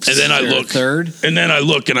 Whoops. And then I look. And then I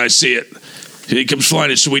look and I see it. He comes flying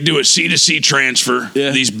in. So we do a sea-to-sea transfer.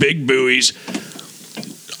 Yeah. These big buoys.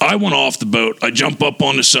 I went off the boat. I jump up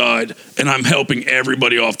on the side, and I'm helping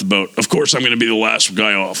everybody off the boat. Of course, I'm going to be the last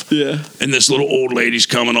guy off. Yeah. And this little old lady's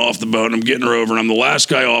coming off the boat, and I'm getting her over, and I'm the last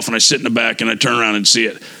guy off, and I sit in the back, and I turn around and see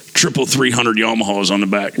it. Triple 300 Yamahas on the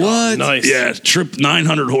back. What? Nice. Yeah,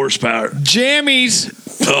 900 horsepower. Jammies.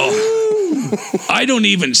 Oh, I don't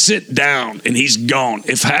even sit down, and he's gone.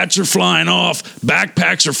 If hats are flying off,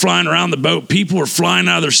 backpacks are flying around the boat, people are flying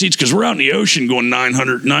out of their seats because we're out in the ocean going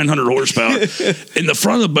 900 horsepower. And the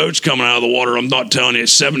front of the boat's coming out of the water, I'm not telling you,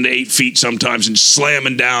 it's 7 to 8 feet sometimes and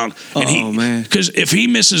slamming down. And man. Because if he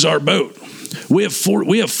misses our boat, we have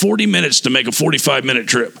 40 minutes to make a 45-minute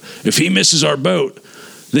trip. If he misses our boat,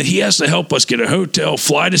 then he has to help us get a hotel,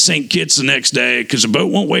 fly to St. Kitts the next day because the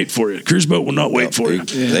boat won't wait for you. Cruise boat will not wait for you.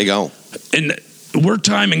 They go. And we're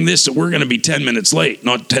timing this that we're going to be 10 minutes late,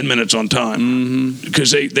 not 10 minutes on time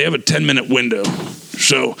because they have a 10-minute window.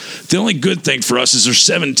 So the only good thing for us is there's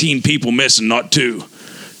 17 people missing, not 2.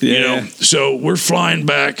 Yeah. You know, so we're flying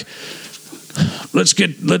back.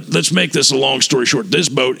 Let's make this a long story short. This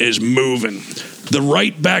boat is moving. The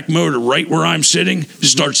right back motor, right where I'm sitting,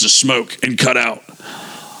 starts to smoke and cut out.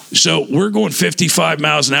 So we're going 55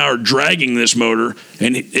 miles an hour dragging this motor,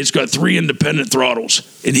 and it's got 3 independent throttles.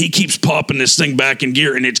 And he keeps popping this thing back in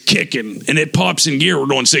gear, and it's kicking. And it pops in gear, we're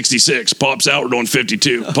doing 66. Pops out, we're doing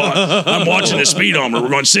 52. I'm watching the speedometer, we're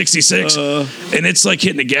going 66. And it's like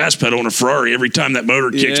hitting a gas pedal on a Ferrari every time that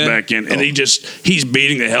motor kicks back in. And he's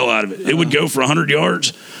beating the hell out of it. It would go for 100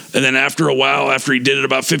 yards, and then after a while, after he did it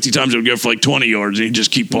about 50 times, it would go for like 20 yards, and he'd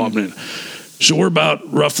just keep popping it. So we're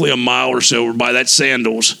about roughly a mile or so. We're by that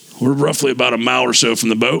Sandals. We're roughly about a mile or so from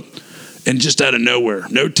the boat. And just out of nowhere,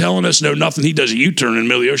 no telling us, no nothing, he does a U-turn in the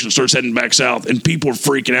middle of the ocean and starts heading back south. And people are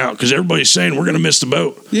freaking out because everybody's saying we're going to miss the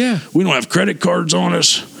boat. Yeah. We don't have credit cards on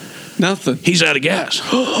us. Nothing. He's out of gas.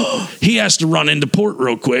 He has to run into port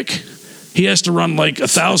real quick. He has to run like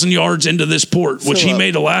 1,000 yards into this port, which he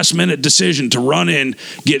made a last-minute decision to run in,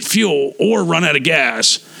 get fuel, or run out of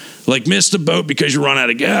gas. Like miss the boat because you run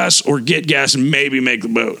out of gas, or get gas and maybe make the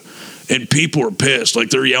boat. And people are pissed.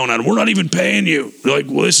 Like they're yelling at him, we're not even paying you. They're like,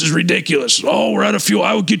 well, this is ridiculous. Oh, we're out of fuel.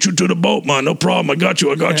 I will get you to the boat, man. No problem. I got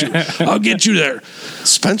you. I'll get you there.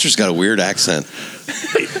 Spencer's got a weird accent.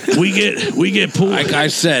 We get pulled. Like I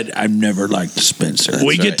said, I've never liked Spencer.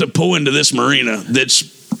 We get to pull into this marina that's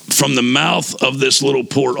from the mouth of this little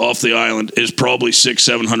port off the island is probably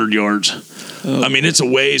 600-700 yards. I mean, it's a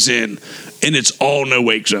ways in, and it's all no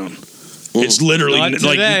wake zone. It's literally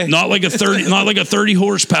not like a 30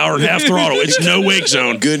 horsepower and half throttle. It's no wake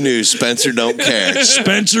zone. Good news, Spencer don't care.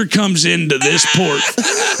 Spencer comes into this port.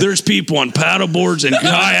 There's people on paddle boards and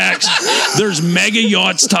kayaks. There's mega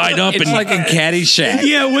yachts tied up. It's like a Caddyshack.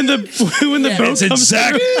 Yeah, when the boat comes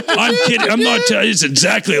I'm kidding. I'm not telling you. It's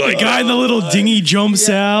exactly like the guy in the little dinghy jumps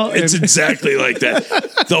out. It's exactly like that.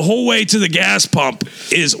 The whole way to the gas pump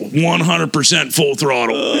is 100% full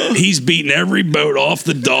throttle. He's beating every boat off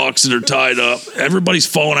the docks that are tied tied up. Everybody's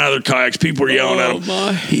falling out of their kayaks. People are yelling at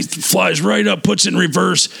him. He flies right up, puts it in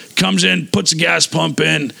reverse, comes in, puts a gas pump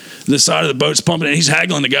in. The side of the boat's pumping, and he's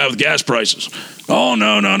haggling the guy with gas prices. Oh,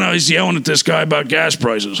 no. He's yelling at this guy about gas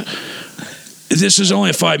prices. This is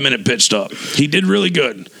only a 5-minute pit stop. He did really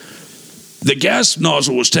good. The gas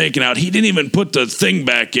nozzle was taken out. He didn't even put the thing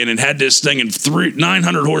back in and had this thing in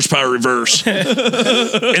 900 horsepower reverse.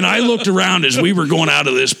 And I looked around as we were going out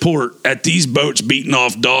of this port at these boats beating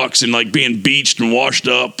off docks and like being beached and washed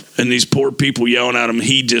up, and these poor people yelling at him.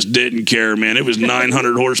 He just didn't care, man. It was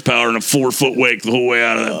 900 horsepower and a 4-foot wake the whole way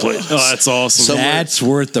out of that place. Oh, that's awesome. That's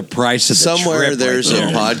worth the price of the Somewhere trip there's right a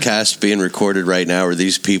there. podcast being recorded right now where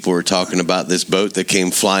these people are talking about this boat that came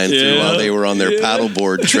flying through while they were on their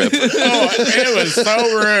paddleboard trip. It was so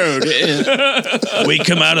rude. We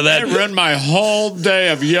come out of that. It ruined my whole day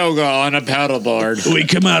of yoga on a paddleboard. We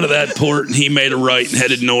come out of that port, and he made a right and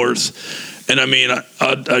headed north. And I mean,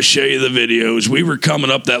 I'll show you the videos. We were coming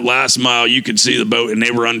up that last mile. You could see the boat, and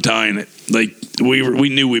they were untying it. Like we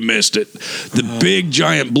knew we missed it. The big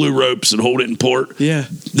giant blue ropes that hold it in port. Yeah.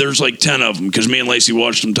 There's like 10 of them because me and Lacey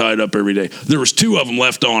watched them tied up every day. There was 2 of them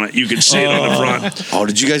left on it. You could see it on the front. Oh,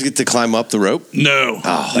 did you guys get to climb up the rope? No,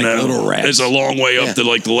 like no. little rats. It's a long way up to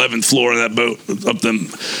like the 11th floor of that boat. Up them.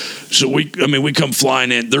 So we come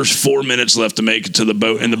flying in. There's 4 minutes left to make it to the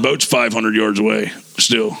boat, and the boat's 500 yards away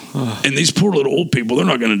still. And these poor little old people, they're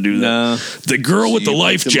not going to do that. No. The girl with the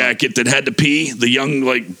life jacket that had to pee, the young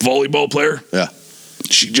like volleyball player. Yeah.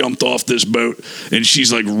 She jumped off this boat, and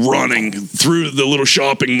she's like running through the little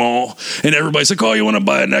shopping mall, and everybody's like, "Oh, you want to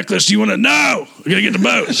buy a necklace? You want to? No, we gotta get the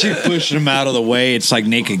boat." She pushed him out of the way. It's like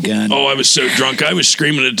Naked Gun. Oh, I was so drunk. I was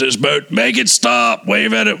screaming at this boat, "Make it stop!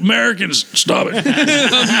 Wave at it, Americans! Stop it!"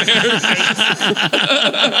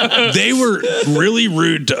 They were really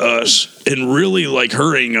rude to us and really like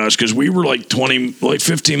hurrying us because we were like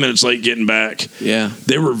 15 minutes late getting back. Yeah.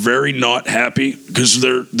 They were very not happy because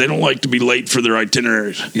they don't like to be late for their itineraries.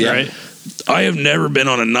 Yeah. Right. I have never been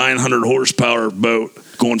on a 900 horsepower boat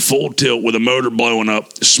going full tilt with a motor blowing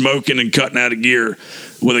up, smoking and cutting out of gear,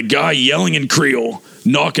 with a guy yelling in Creole,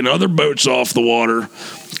 knocking other boats off the water,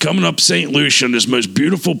 coming up St. Lucia, this most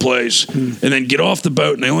beautiful place, and then get off the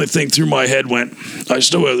boat, and the only thing through my head went, I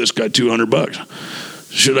still owe this guy $200.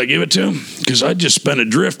 Should I give it to him? Because I just spent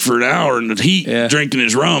adrift for an hour in the heat drinking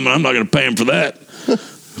his rum, and I'm not going to pay him for that.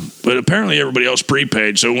 But apparently everybody else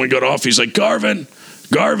prepaid. So when we got off, he's like, Garvin,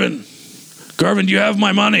 do you have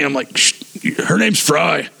my money? I'm like, her name's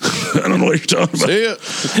Fry. I don't know what you're talking about.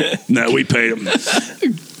 See ya. No, we paid him.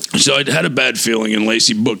 So I had a bad feeling, and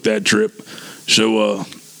Lacey booked that trip. So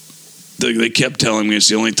they kept telling me it's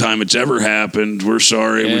the only time it's ever happened. We're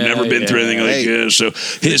sorry. We've never been through anything like this. So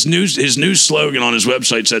his new slogan on his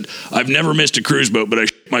website said, I've never missed a cruise boat, but I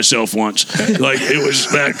shit myself once. Like, it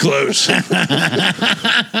was that close.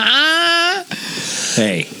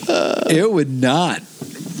 Hey, it would not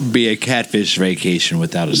be a Catfish vacation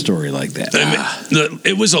without a story like that. I mean,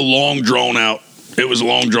 it was a long, drawn out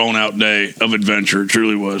day of adventure. It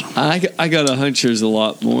truly was. I got a hunch there's a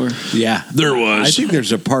lot more. Yeah, There was. I think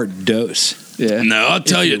there's a part dose. Yeah. No, I'll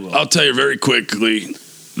tell you very quickly.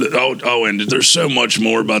 I'll end it. There's so much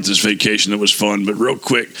more about this vacation that was fun, but real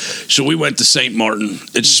quick. So we went to St. Martin.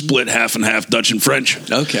 It's split half and half, Dutch and French.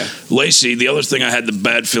 Okay. Lacey, the other thing I had the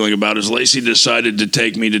bad feeling about is Lacey decided to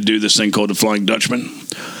take me to do this thing called the Flying Dutchman.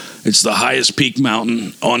 It's the highest peak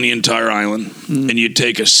mountain on the entire island, and you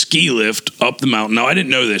take a ski lift up the mountain. Now, I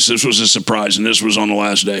didn't know this. This was a surprise, and this was on the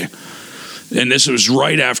last day. And this was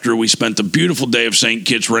right after we spent the beautiful day of St.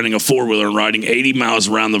 Kitts renting a four-wheeler and riding 80 miles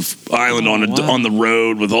around the island on the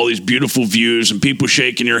road with all these beautiful views and people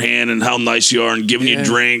shaking your hand and how nice you are and giving you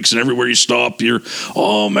drinks, and everywhere you stop, you're,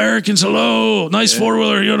 oh, Americans, hello, nice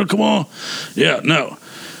four-wheeler, you know, come on. Yeah, no.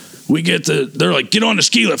 They're like, get on the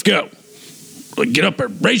ski lift, go. Like, get up there,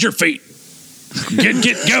 raise your feet. Go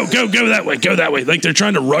that way. Like, they're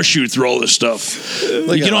trying to rush you through all this stuff.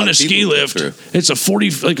 You get on a ski lift. It's a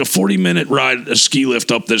 40-minute ride, a ski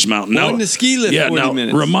lift up this mountain. On the ski lift, 40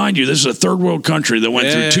 minutes. Remind you, this is a third world country that went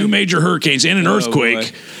through 2 major hurricanes and an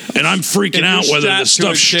earthquake, and I'm freaking out whether the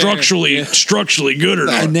stuff's structurally good or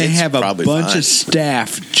not. And they have a probably bunch fine. of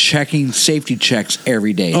staff checking safety checks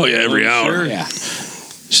every day. Oh yeah, every hour. Sure. Yeah.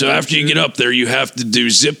 So after you get up there, you have to do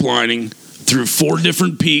zip lining through 4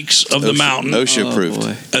 different peaks of the mountain. OSHA approved.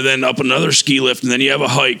 And then up another ski lift, and then you have a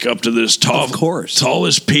hike up to this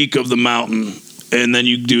tallest peak of the mountain, and then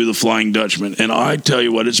you do the Flying Dutchman. And I tell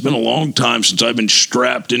you what, it's been a long time since I've been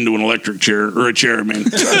strapped into an electric chair, or a chair, I mean.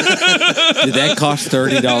 Did that cost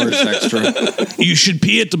 $30 extra? You should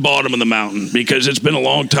pee at the bottom of the mountain, because it's been a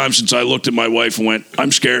long time since I looked at my wife and went,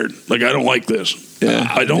 I'm scared. Like, I don't like this.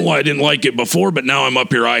 I don't know why I didn't like it before, but now I'm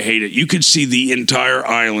up here, I hate it. You could see the entire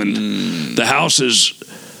island. The houses,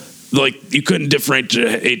 like, you couldn't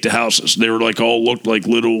differentiate the houses. They were like all looked like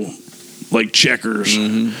little, like, checkers.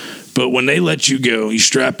 But when they let you go, you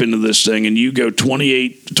strap into this thing and you go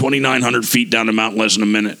 2,900 feet down the mountain less than a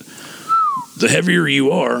minute. The heavier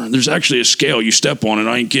you are, there's actually a scale. You step on it.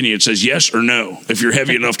 I ain't kidding you. It says yes or no if you're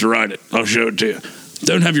heavy enough to ride it. I'll show it to you.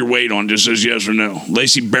 Don't have your weight on. Just says yes or no.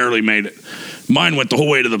 Lacey barely made it. Mine went the whole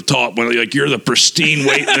way to the top. When like you're the pristine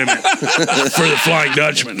weight limit for the Flying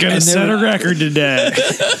Dutchman. Gonna set a record today.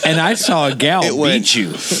 And I saw a gal beat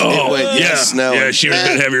you. Oh, yeah, she was a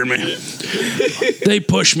bit heavier than me. They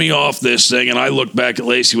pushed me off this thing, and I looked back at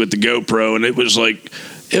Lacey with the GoPro, and it was like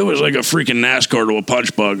a freaking NASCAR to a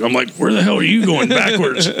punch bug. I'm like, where the hell are you going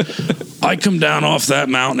backwards? I come down off that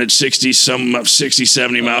mountain at 60,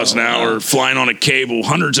 70 miles an hour, flying on a cable,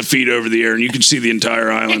 hundreds of feet over the air, and you can see the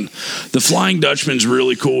entire island. The Flying Dutchman's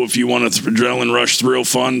really cool if you want an adrenaline rush thrill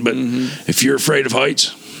fun, but if you're afraid of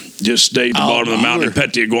heights, just stay at the bottom of the mountain and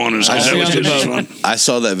pet the iguanas. That was just fun. I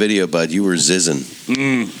saw that video, bud. You were zizzing.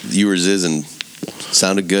 You were zizzing.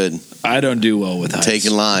 Sounded good. I don't do well with heights.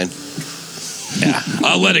 Taking line. Yeah,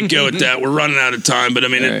 I'll let it go at that. We're running out of time, but I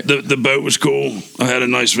mean, the boat was cool. I had a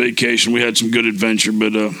nice vacation. We had some good adventure,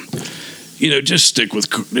 but just stick with,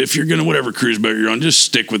 if you're gonna whatever cruise boat you're on, just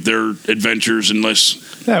stick with their adventures unless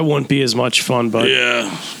that won't be as much fun. But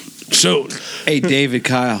yeah. So, hey, David,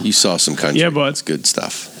 Kyle, you saw some country. Yeah, bud. It's good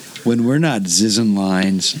stuff. When we're not zizzing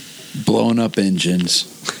lines, blowing up engines,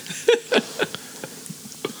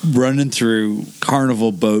 running through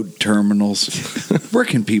Carnival boat terminals, where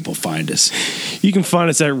can people find us? You can find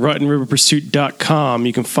us at rutandriverpursuit.com.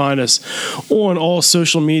 You can find us on all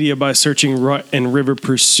social media by searching Rut and River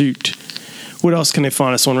Pursuit. What else can they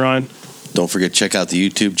find us on, Ryan? Don't forget to check out the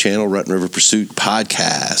YouTube channel, Rut and River Pursuit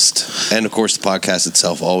Podcast. And, of course, the podcast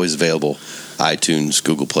itself, always available. iTunes,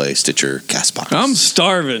 Google Play, Stitcher, Castbox. I'm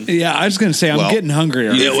starving. Yeah, I was going to say, I'm getting hungry.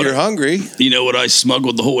 If you're hungry. You know what I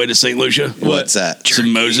smuggled the whole way to St. Lucia? What's that?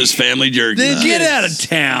 Some Moses family jerky. Then get out of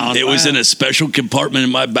town. It was in a special compartment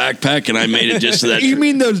in my backpack, and I made it just to that. You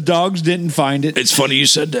mean those dogs didn't find it? It's funny you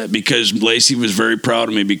said that, because Lacey was very proud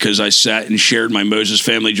of me because I sat and shared my Moses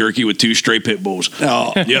family jerky with 2 stray pit bulls.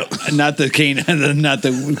 Oh, yep. Not the canine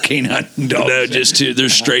dogs. No, just 2.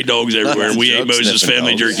 There's stray dogs everywhere, and we ate Moses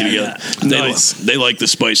family jerky together. They like the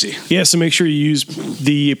spicy. Yeah, so make sure you use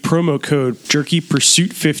the promo code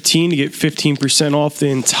JerkyPursuit15 to get 15% off the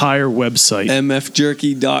entire website.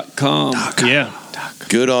 mfjerky.com. Yeah.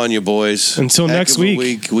 Good on you, boys. Until next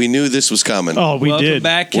week. We knew this was coming. Oh, we Welcome did.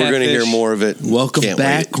 back, We're going to hear Catfish. more of it. Welcome Can't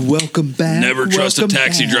back. wait. Welcome back. Never trust a welcome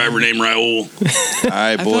taxi back. driver named Raul. All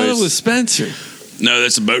right, I boys. thought it was Spencer. No,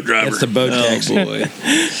 that's a boat driver. That's the boat taxi. Oh, boy.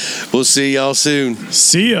 We'll see y'all soon.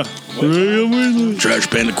 See ya. Trash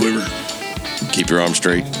Panda Quiver. Keep your arms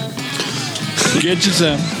straight. Get you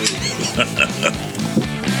some.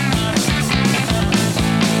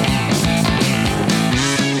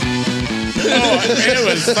 It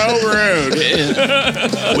was so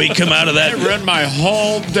rude. We come out of that. I run my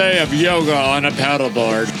whole day of yoga on a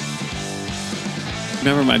paddleboard.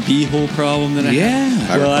 Remember my beehole problem that I had?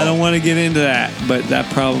 Yeah. Well, I don't want to get into that, but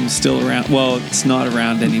that problem's still around. Well, it's not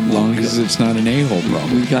around As anymore. long as it's not an a-hole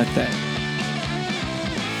problem. We got that.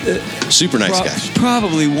 Super nice guy.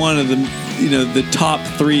 Probably one of the top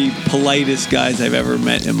 3 politest guys I've ever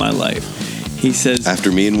met in my life. He says,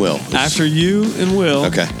 After me and Will. after you and Will,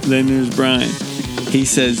 Okay. then there's Brian. He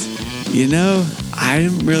says, I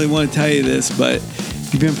didn't really want to tell you this, but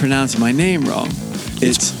you've been pronouncing my name wrong.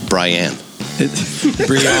 It's Brian.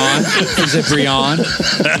 Brian? Is it Brian?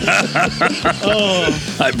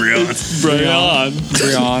 Hi, Brian. Brian.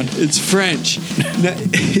 It's French.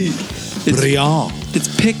 Brian. It's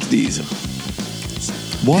Pick Diesel.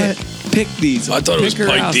 What? Pick Diesel. I thought it was Pike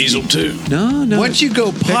Pickerowski. Diesel, too. No. Once you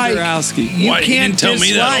go Pike, Pickerowski. you Why you can't didn't tell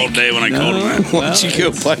me that all day when I called him that? Once you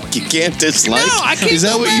go Pike, you can't dislike. No, I can't Is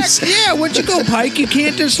that go what back. you said? Yeah, once you go Pike, you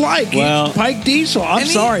can't dislike. Well, Pike Diesel. I'm and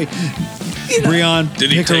he- sorry. Brian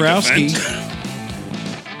Did he take Pickerowski. offense?